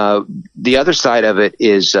then the other side of it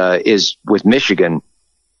is with Michigan.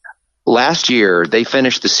 Last year, they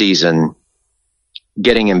finished the season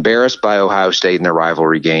getting embarrassed by Ohio State in their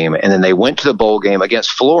rivalry game, and then they went to the bowl game against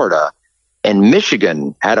Florida, and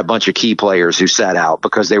Michigan had a bunch of key players who sat out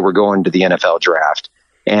because they were going to the NFL draft,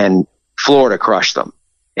 and Florida crushed them.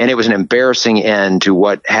 And it was an embarrassing end to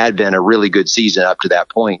what had been a really good season up to that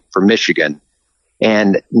point for Michigan.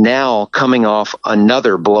 And now, coming off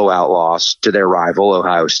another blowout loss to their rival,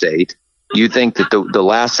 Ohio State, you think that the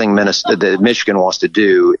last thing that Michigan wants to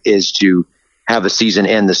do is to have a season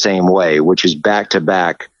end the same way, which is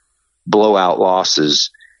back-to-back blowout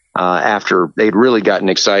losses after they'd really gotten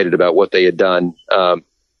excited about what they had done,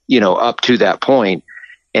 up to that point.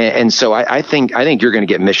 And so I think you're going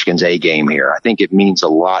to get Michigan's A game here. I think it means a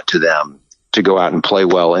lot to them to go out and play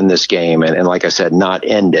well in this game. And like I said, not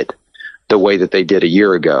end it the way that they did a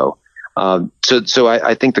year ago. So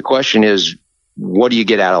I think the question is, what do you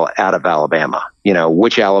get out of Alabama?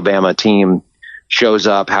 Which Alabama team shows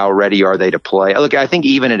up? How ready are they to play? Look, I think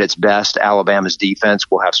even at its best, Alabama's defense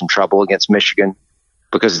will have some trouble against Michigan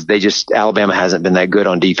because Alabama hasn't been that good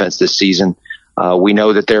on defense this season. We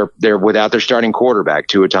know that they're without their starting quarterback,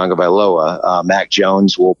 Tua Tagovailoa. Mac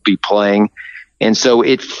Jones will be playing. And so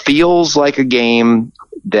it feels like a game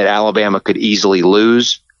that Alabama could easily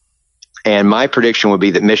lose. And my prediction would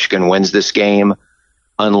be that Michigan wins this game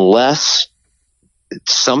unless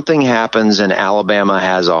something happens and Alabama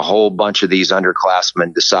has a whole bunch of these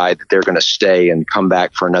underclassmen decide that they're going to stay and come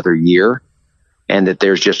back for another year, and that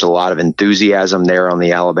there's just a lot of enthusiasm there on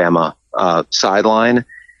the Alabama sideline.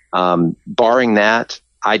 Barring that,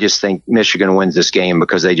 I just think Michigan wins this game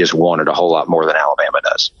because they just want it a whole lot more than Alabama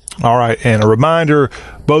does. All right, and a reminder,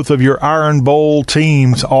 both of your Iron Bowl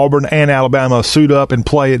teams, Auburn and Alabama, suit up and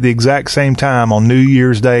play at the exact same time on New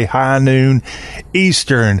Year's Day, high noon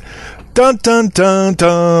Eastern. Dun, dun, dun,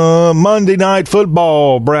 dun. Monday Night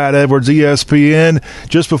Football, Brad Edwards, ESPN.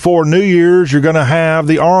 Just before New Year's, you're going to have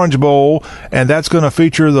the Orange Bowl, and that's going to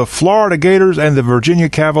feature the Florida Gators and the Virginia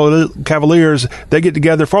Cavaliers. They get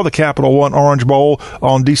together for the Capital One Orange Bowl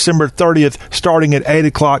on December 30th, starting at 8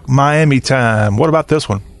 o'clock Miami time. What about this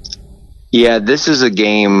one? Yeah, this is a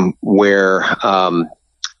game where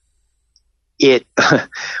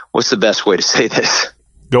what's the best way to say this?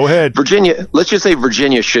 Go ahead. Let's just say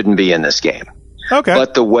Virginia shouldn't be in this game. Okay.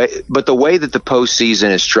 But the way that the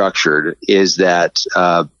postseason is structured is that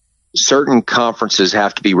certain conferences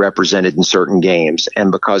have to be represented in certain games.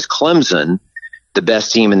 And because Clemson, the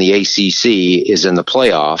best team in the ACC, is in the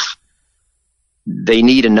playoff, they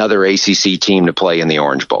need another ACC team to play in the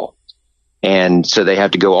Orange Bowl. And so they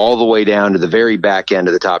have to go all the way down to the very back end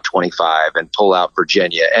of the top 25 and pull out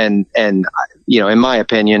Virginia. And in my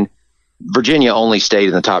opinion, Virginia only stayed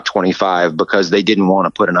in the top 25 because they didn't want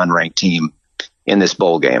to put an unranked team in this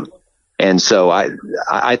bowl game. And so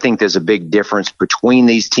I think there's a big difference between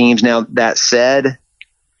these teams. Now, that said,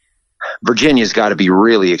 Virginia's got to be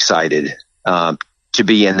really excited to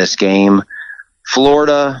be in this game.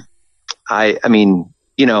 Florida,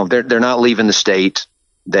 they're not leaving the state.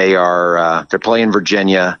 They're playing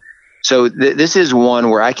Virginia. So this is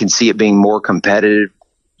one where I can see it being more competitive,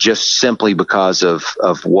 just simply because of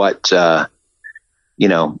what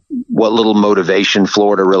little motivation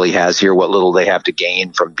Florida really has here, what little they have to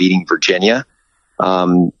gain from beating Virginia.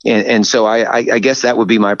 And so I guess that would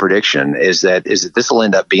be my prediction is that this will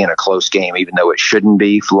end up being a close game, even though it shouldn't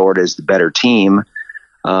be. Florida is the better team.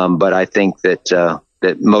 But I think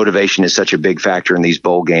that motivation is such a big factor in these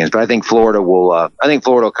bowl games. But I think Florida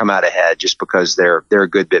will come out ahead just because they're a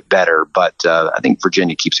good bit better. But I think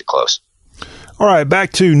Virginia keeps it close. All right,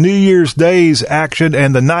 back to New Year's Day's action,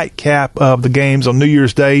 and the nightcap of the games on New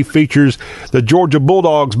Year's Day features the Georgia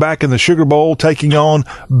Bulldogs back in the Sugar Bowl taking on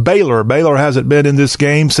Baylor. Baylor hasn't been in this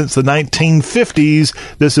game since the 1950s.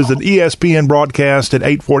 This is an ESPN broadcast at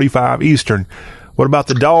 8:45 Eastern. What about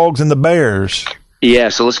the Dogs and the Bears? Yeah,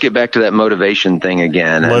 so let's get back to that motivation thing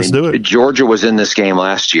again. Let's do it. Georgia was in this game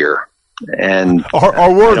last year. And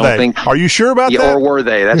or were they? Are you sure about that? Or were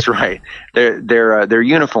they? That's right. Their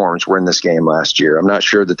uniforms were in this game last year. I'm not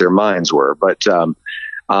sure that their minds were, but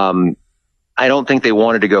I don't think they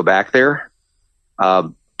wanted to go back there.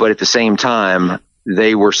 But at the same time,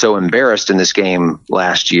 they were so embarrassed in this game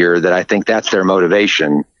last year that I think that's their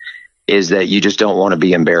motivation, is that you just don't want to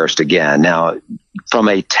be embarrassed again. Now, from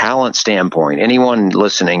a talent standpoint, anyone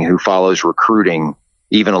listening who follows recruiting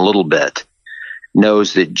even a little bit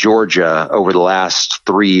knows that Georgia over the last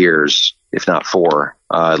 3 years, if not 4,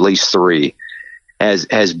 at least 3,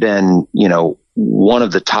 has been, one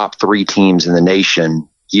of the top 3 teams in the nation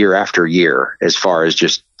year after year as far as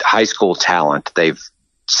just high school talent they've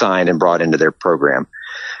signed and brought into their program.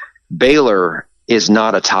 Baylor is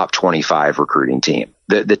not a top 25 recruiting team.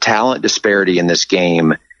 The talent disparity in this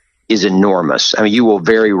game is enormous. I mean, you will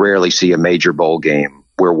very rarely see a major bowl game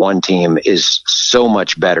where one team is so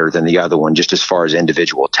much better than the other one, just as far as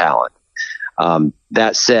individual talent.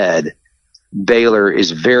 That said, Baylor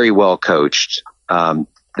is very well coached.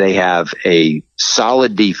 They have a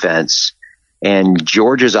solid defense, and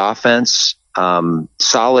Georgia's offense,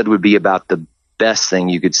 solid would be about the best thing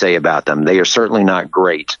you could say about them. They are certainly not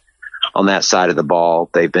great on that side of the ball.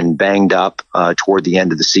 They've been banged up toward the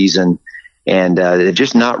end of the season, and they've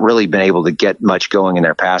just not really been able to get much going in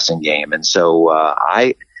their passing game. And so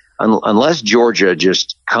unless Georgia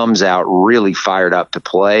just comes out really fired up to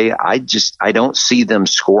play, I don't see them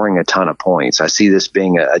scoring a ton of points. I see this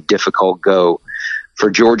being a difficult go for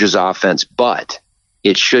Georgia's offense, but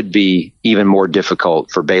it should be even more difficult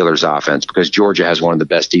for Baylor's offense because Georgia has one of the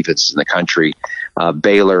best defenses in the country.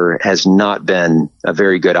 Baylor has not been a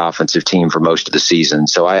very good offensive team for most of the season.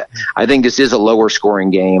 So I think this is a lower scoring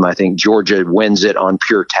game. I think Georgia wins it on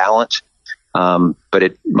pure talent, but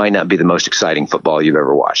it might not be the most exciting football you've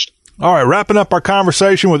ever watched. All right, wrapping up our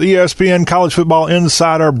conversation with ESPN college football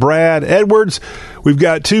insider Brad Edwards. We've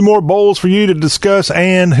got 2 more bowls for you to discuss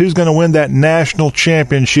and who's going to win that national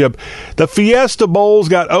championship. The Fiesta Bowl's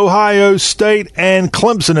got Ohio State and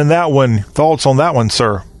Clemson in that one. Thoughts on that one,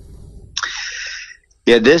 sir?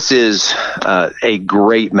 Yeah, this is a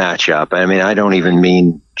great matchup. I mean, I don't even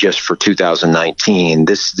mean just for 2019.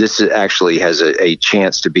 This actually has a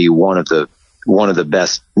chance to be one of the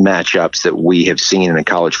best matchups that we have seen in a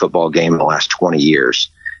college football game in the last 20 years.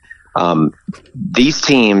 These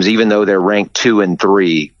teams, even though they're ranked 2 and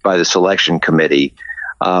 3 by the selection committee,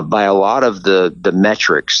 by a lot of the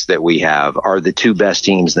metrics that we have, are the 2 best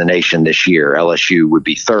teams in the nation this year. LSU would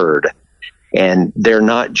be 3rd. And they're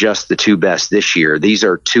not just the 2 best this year. These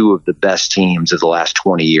are 2 of the best teams of the last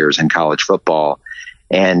 20 years in college football.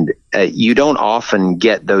 And you don't often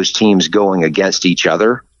get those teams going against each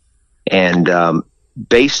other. And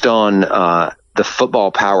based on the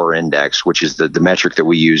Football Power Index, which is the metric that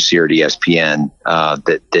we use here at ESPN,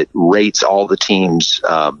 that rates all the teams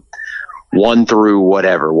 1 through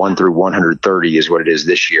 130 is what it is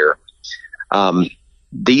this year.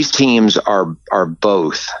 These teams are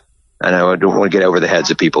both, and I don't want to get over the heads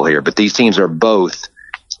of people here, but these teams are both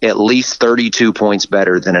at least 32 points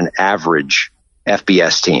better than an average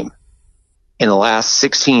FBS team. In the last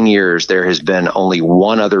 16 years, there has been only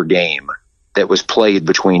one other game that was played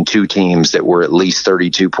between 2 teams that were at least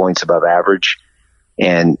 32 points above average.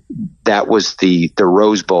 And that was the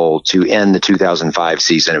Rose Bowl to end the 2005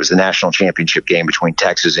 season. It was the national championship game between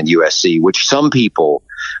Texas and USC, which some people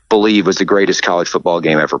believe was the greatest college football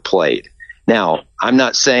game ever played. Now, I'm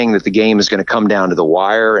not saying that the game is going to come down to the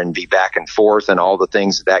wire and be back and forth and all the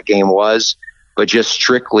things that game was, but just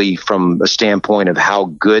strictly from a standpoint of how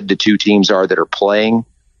good the 2 teams are that are playing,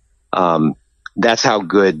 that's how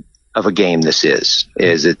good of a game this is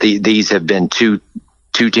that these have been two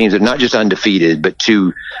teams that are not just undefeated, but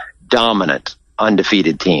 2 dominant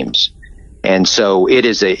undefeated teams. And so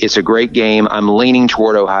it's a great game. I'm leaning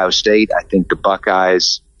toward Ohio State. I think the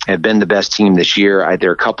Buckeyes have been the best team this year. There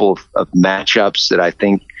are a couple of matchups that I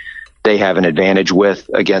think they have an advantage with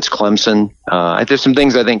against Clemson. There's some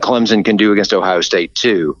things I think Clemson can do against Ohio State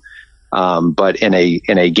too. But in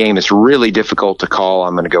a game that's really difficult to call,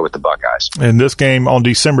 I'm going to go with the Buckeyes. In this game on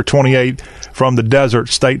December 28th from the Desert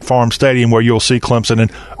State Farm Stadium, where you'll see Clemson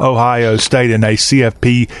and Ohio State in a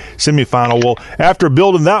CFP semifinal. Well, after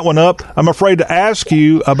building that one up, I'm afraid to ask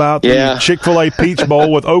you about the Chick-fil-A Peach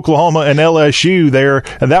Bowl with Oklahoma and LSU there,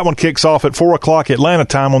 and that one kicks off at 4 o'clock Atlanta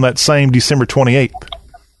time on that same December 28th.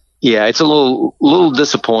 Yeah, it's a little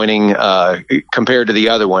disappointing compared to the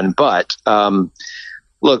other one, but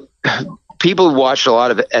look, people who watched a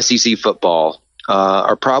lot of SEC football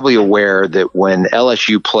are probably aware that when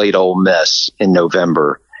LSU played Ole Miss in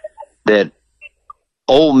November, that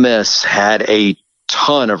Ole Miss had a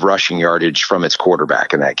ton of rushing yardage from its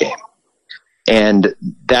quarterback in that game. And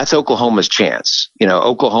that's Oklahoma's chance. You know,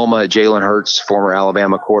 Oklahoma, Jalen Hurts, former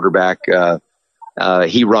Alabama quarterback,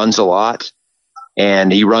 he runs a lot,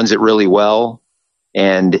 and he runs it really well.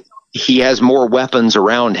 And he has more weapons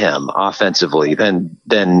around him offensively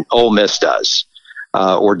than Ole Miss does,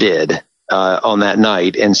 or did on that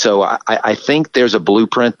night. And so I think there's a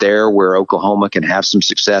blueprint there where Oklahoma can have some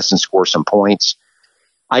success and score some points.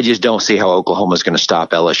 I just don't see how Oklahoma is going to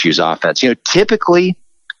stop LSU's offense. You know, typically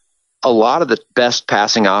a lot of the best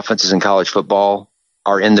passing offenses in college football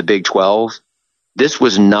are in the Big 12. This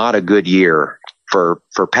was not a good year for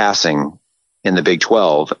passing in the Big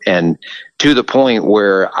 12, and to the point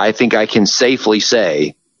where I think I can safely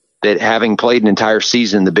say that having played an entire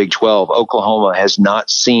season in the Big 12, Oklahoma has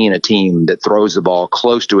not seen a team that throws the ball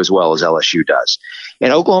close to as well as LSU does.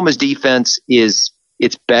 And Oklahoma's defense it's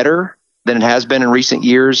better than it has been in recent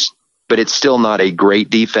years, but it's still not a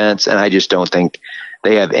great defense, and I just don't think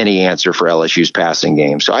they have any answer for LSU's passing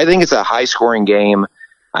game. So I think it's a high-scoring game.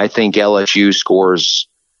 I think LSU scores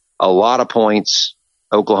a lot of points.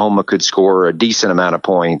 Oklahoma could score a decent amount of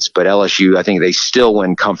points, but LSU, I think they still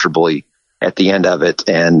win comfortably at the end of it.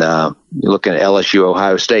 And looking at LSU,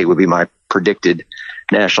 Ohio State would be my predicted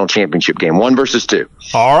national championship game, 1 versus 2.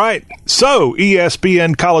 All right. So,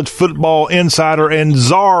 ESPN college football insider and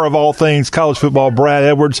czar of all things college football, Brad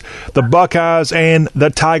Edwards, the Buckeyes and the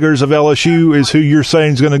Tigers of LSU is who you're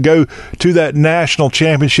saying is going to go to that national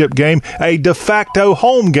championship game, a de facto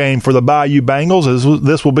home game for the Bayou Bengals.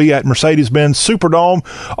 This will be at Mercedes-Benz Superdome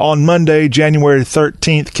on Monday, January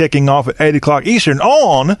 13th, kicking off at 8 o'clock Eastern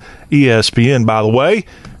on ESPN, by the way.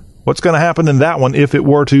 What's going to happen in that one if it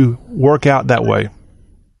were to work out that way?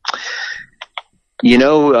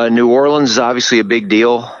 New Orleans is obviously a big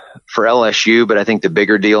deal for LSU, but I think the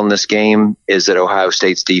bigger deal in this game is that Ohio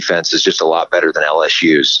State's defense is just a lot better than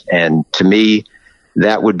LSU's. And to me,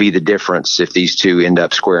 that would be the difference if these two end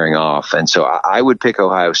up squaring off. And so I would pick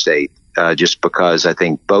Ohio State just because I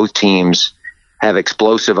think both teams have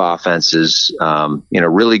explosive offenses,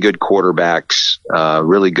 really good quarterbacks,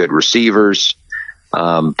 really good receivers.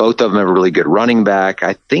 Both of them have a really good running back.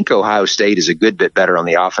 I think Ohio State is a good bit better on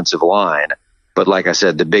the offensive line. But like I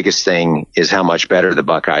said, the biggest thing is how much better the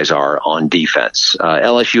Buckeyes are on defense.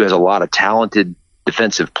 LSU has a lot of talented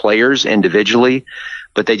defensive players individually,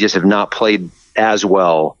 but they just have not played as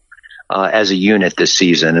well as a unit this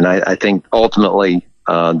season. And I think ultimately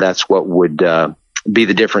that's what would be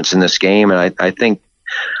the difference in this game. And I think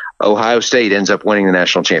Ohio State ends up winning the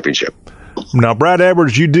national championship. Now, Brad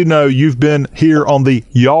Edwards, you do know you've been here on the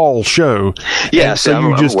Y'all Show. Yes, so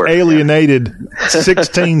you just alienated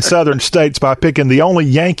 16 southern states by picking the only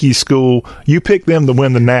Yankee school. You picked them to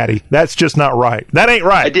win the Natty. That's just not right. That ain't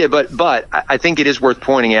right. I did, but I think it is worth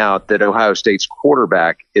pointing out that Ohio State's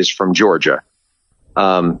quarterback is from Georgia.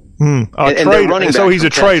 A traitor. So he's a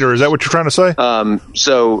traitor. Is that what you're trying to say?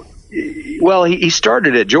 Well, he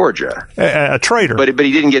started at Georgia. A traitor. But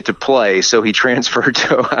he didn't get to play, so he transferred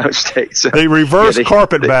to Ohio State. So, the reverse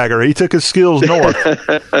carpetbagger. He took his skills north.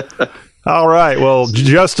 All right. Well,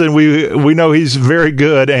 Justin, we know he's very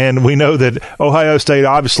good, and we know that Ohio State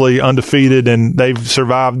obviously undefeated, and they've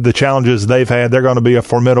survived the challenges they've had. They're going to be a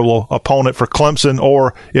formidable opponent for Clemson,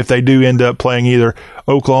 or if they do end up playing either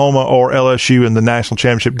Oklahoma or LSU in the national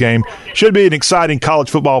championship game. Should be an exciting college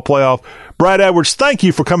football playoff. Brad Edwards, thank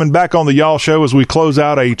you for coming back on the Y'all Show as we close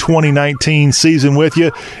out a 2019 season with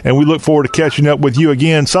you, and we look forward to catching up with you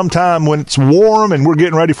again sometime when it's warm and we're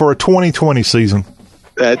getting ready for a 2020 season.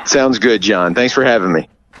 That sounds good, John. Thanks for having me.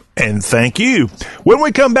 And thank you. When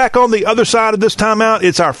we come back on the other side of this timeout,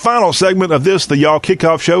 it's our final segment of this, the Y'all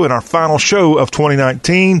Kickoff Show, and our final show of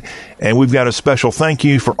 2019. And we've got a special thank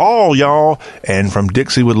you for all y'all. And from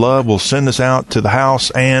Dixie with Love, we'll send this out to the house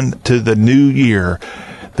and to the new year.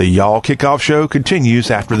 The Y'all Kickoff Show continues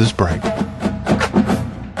after this break.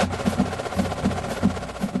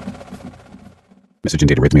 Message and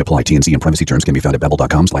data rates may apply. T&C and privacy terms can be found at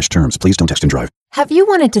babbel.com/terms. Please don't text and drive. Have you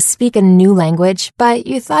wanted to speak a new language, but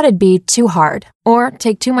you thought it'd be too hard or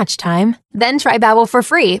take too much time? Then try Babbel for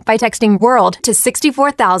free by texting WORLD to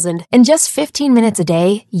 64,000. In just 15 minutes a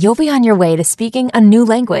day, you'll be on your way to speaking a new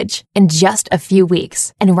language in just a few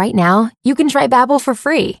weeks. And right now, you can try Babbel for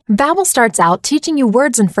free. Babbel starts out teaching you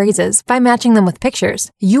words and phrases by matching them with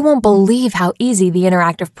pictures. You won't believe how easy the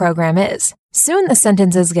interactive program is. Soon the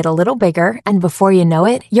sentences get a little bigger, and before you know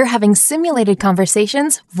it, you're having simulated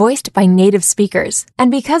conversations voiced by native speakers.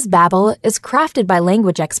 And because Babbel is crafted by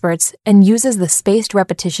language experts and uses the spaced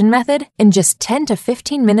repetition method, in just 10 to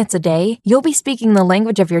 15 minutes a day, you'll be speaking the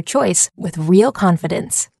language of your choice with real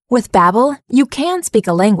confidence. With Babbel, you can speak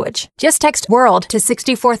a language. Just text WORLD to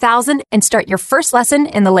 64,000 and start your first lesson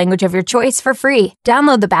in the language of your choice for free.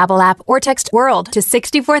 Download the Babbel app or text WORLD to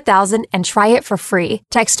 64,000 and try it for free.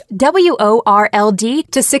 Text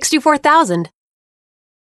WORLD to 64,000.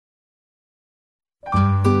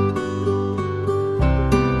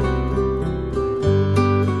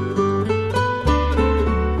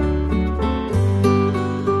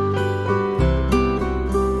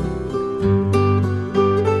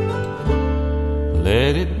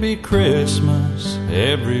 Let it be Christmas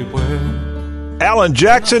everywhere. Alan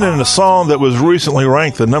Jackson in a song that was recently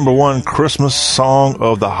ranked the #1 Christmas song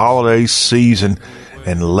of the holiday season,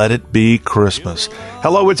 and Let It Be Christmas.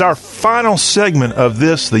 Hello, it's our final segment of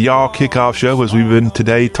this, the Y'all Kickoff Show, as we've been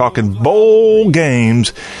today talking bowl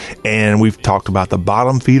games, and we've talked about the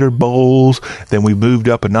bottom feeder bowls, then we moved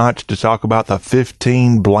up a notch to talk about the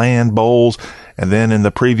 15 bland bowls, and then in the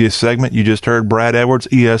previous segment, you just heard Brad Edwards,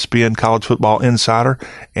 ESPN college football insider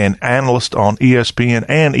and analyst on ESPN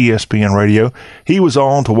and ESPN Radio. He was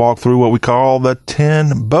on to walk through what we call the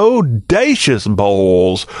 10 bodacious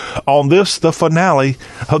bowls. On this, the finale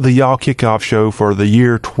of the Y'all Kickoff Show for the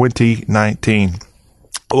year 2019.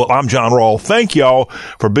 Well, I'm John Rawl. Thank y'all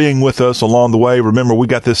for being with us along the way. Remember, we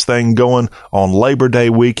got this thing going on Labor Day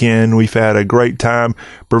weekend. We've had a great time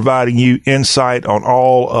providing you insight on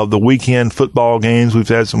all of the weekend football games. We've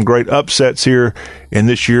had some great upsets here in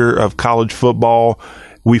this year of college football.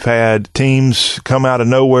 We've had teams come out of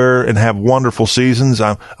nowhere and have wonderful seasons.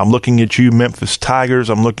 I'm looking at you, Memphis Tigers.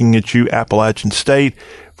 I'm looking at you, Appalachian State,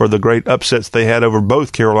 for the great upsets they had over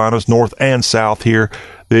both Carolinas, North and South here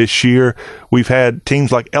this year. We've had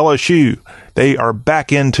teams like LSU. They are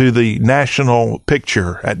back into the national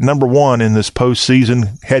picture at number one in this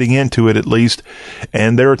postseason, heading into it at least.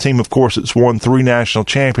 And they're a team, of course, that's won 3 national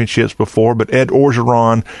championships before, but Ed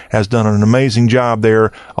Orgeron has done an amazing job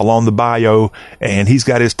there along the bayou, and he's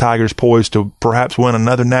got his Tigers poised to perhaps win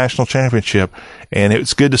another national championship. And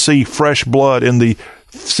it's good to see fresh blood in the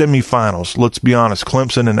semifinals. Let's be honest,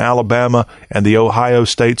 Clemson and Alabama and the Ohio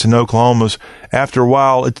States and Oklahomas. After a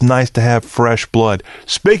while, it's nice to have fresh blood.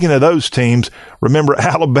 Speaking of those teams, remember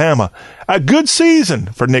Alabama. A good season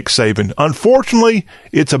for Nick Saban. Unfortunately,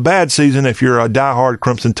 it's a bad season if you're a diehard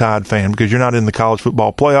Crimson Tide fan, because you're not in the college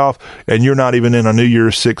football playoff and you're not even in a New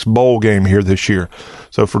Year's Six bowl game here this year.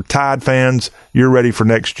 So for Tide fans, you're ready for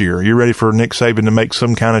next year. You're ready for Nick Saban to make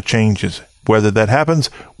some kind of changes. Whether that happens,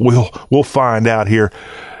 we'll find out here.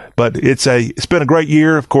 But it's been a great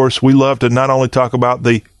year. Of course, we love to not only talk about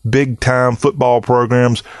the big-time football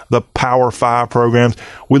programs, the Power 5 programs.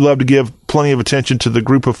 We love to give plenty of attention to the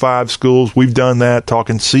Group of 5 schools. We've done that,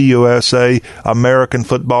 talking CUSA, American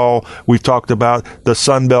football. We've talked about the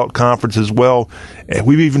Sun Belt Conference as well. And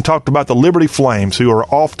we've even talked about the Liberty Flames, who are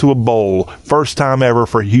off to a bowl. First time ever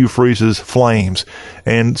for Hugh Freeze's Flames.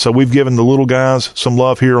 And so we've given the little guys some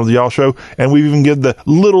love here on the Y'all Show, and we've even given the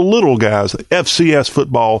little guys, FCS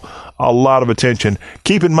football, a lot of attention.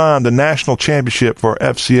 Keep in mind, the national championship for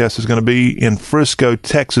FCS is going to be in Frisco,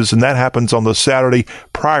 Texas, and that happens on the Saturday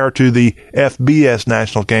prior to the FBS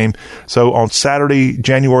national game. So on Saturday,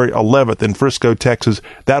 January 11th in Frisco, Texas,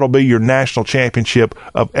 that'll be your national championship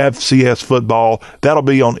of FCS football. That'll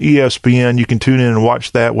be on ESPN. You can tune in and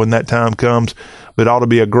watch that when that time comes. But it ought to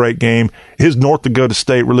be a great game. Is North Dakota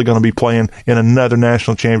State really going to be playing in another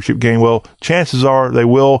national championship game? Well, chances are they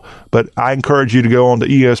will, but I encourage you to go on to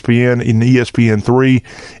ESPN in ESPN3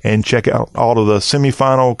 and check out all of the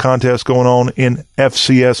semifinal contests going on in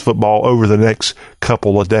FCS football over the next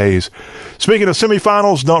couple of days. Speaking of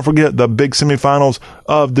semifinals, don't forget the big semifinals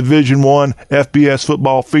of Division I. FBS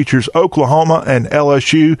football features Oklahoma and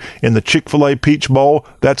LSU in the Chick-fil-A Peach Bowl.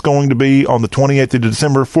 That's going to be on the 28th of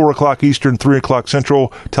December, 4 o'clock Eastern, 3 o'clock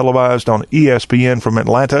Central, televised on ESPN from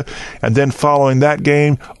Atlanta. And then following that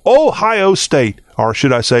game, Ohio State, or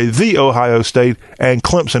should I say the Ohio State and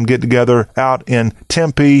Clemson get together out in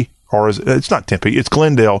Tempe. Or it's not Tempe, it's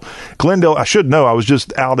Glendale. Glendale, I should know. I was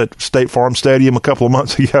just out at State Farm Stadium a couple of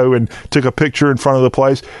months ago and took a picture in front of the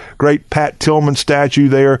place. Great Pat Tillman statue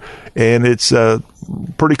there, and it's a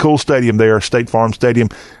pretty cool stadium there, State Farm Stadium.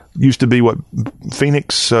 Used to be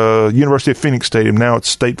Phoenix, University of Phoenix Stadium. Now it's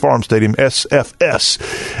State Farm Stadium,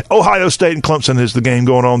 SFS. Ohio State and Clemson is the game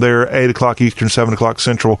going on there, 8 o'clock Eastern, 7 o'clock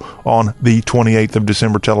Central on the 28th of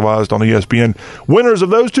December, televised on ESPN. Winners of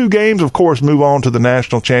those two games, of course, move on to the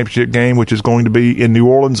national championship game, which is going to be in New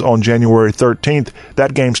Orleans on January 13th.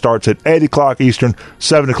 That game starts at 8 o'clock Eastern,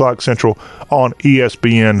 7 o'clock Central on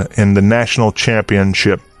ESPN in the national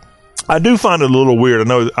championship. I do find it a little weird.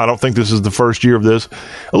 I don't think this is the first year of this.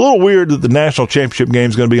 A little weird that the national championship game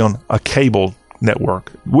is going to be on a cable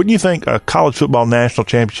network. Wouldn't you think a college football national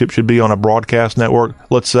championship should be on a broadcast network?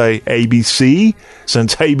 Let's say ABC,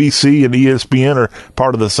 since ABC and ESPN are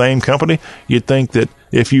part of the same company. You'd think that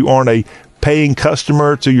if you aren't a paying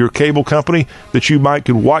customer to your cable company, that you could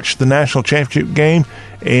watch the national championship game,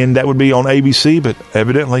 and that would be on ABC, but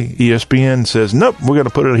evidently ESPN says, nope, we're going to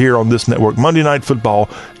put it here on this network. Monday Night Football,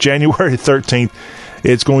 January 13th.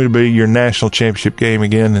 It's going to be your national championship game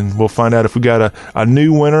again, and we'll find out if we got a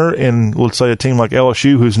new winner in, let's say, a team like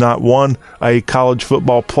LSU who's not won a college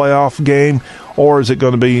football playoff game, or is it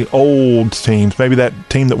going to be old teams? Maybe that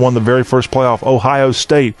team that won the very first playoff, Ohio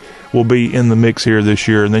State, will be in the mix here this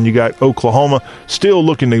year. And then you got Oklahoma still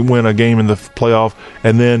looking to win a game in the playoff,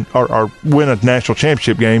 and then or win a national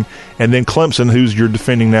championship game, and then Clemson, who's your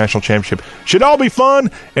defending national championship. Should all be fun,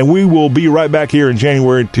 and we will be right back here in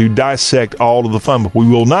January to dissect all of the fun. But we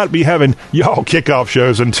will not be having y'all kickoff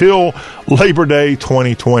shows until Labor Day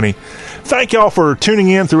 2020. Thank y'all for tuning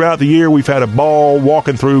in throughout the year. We've had a ball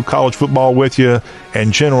walking through college football with you,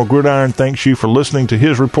 and General Gridiron thanks you for listening to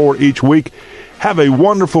his report each week. Have a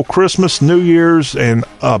wonderful Christmas, New Year's, and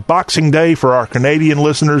Boxing Day for our Canadian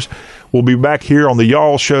listeners. We'll be back here on the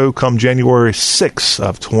Y'all Show come January 6th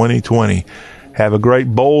of 2020. Have a great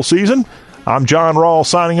bowl season. I'm John Rawl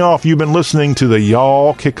signing off. You've been listening to the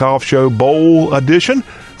Y'all Kickoff Show Bowl edition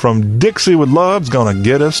from Dixie with Love's going to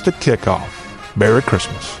get us to kickoff. Merry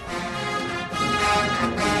Christmas.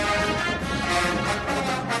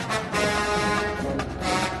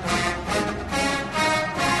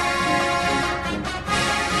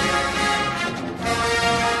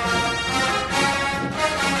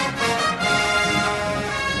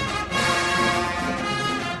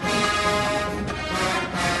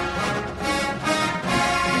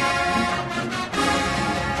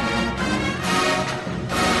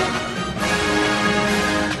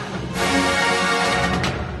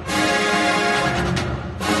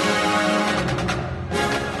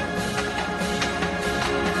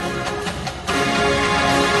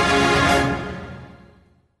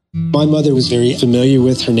 My mother was very familiar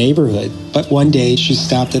with her neighborhood, but one day she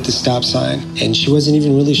stopped at the stop sign and she wasn't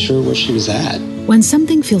even really sure where she was at. When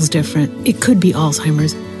something feels different, it could be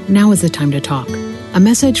Alzheimer's. Now is the time to talk. A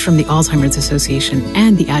message from the Alzheimer's Association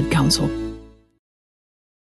and the Ad Council.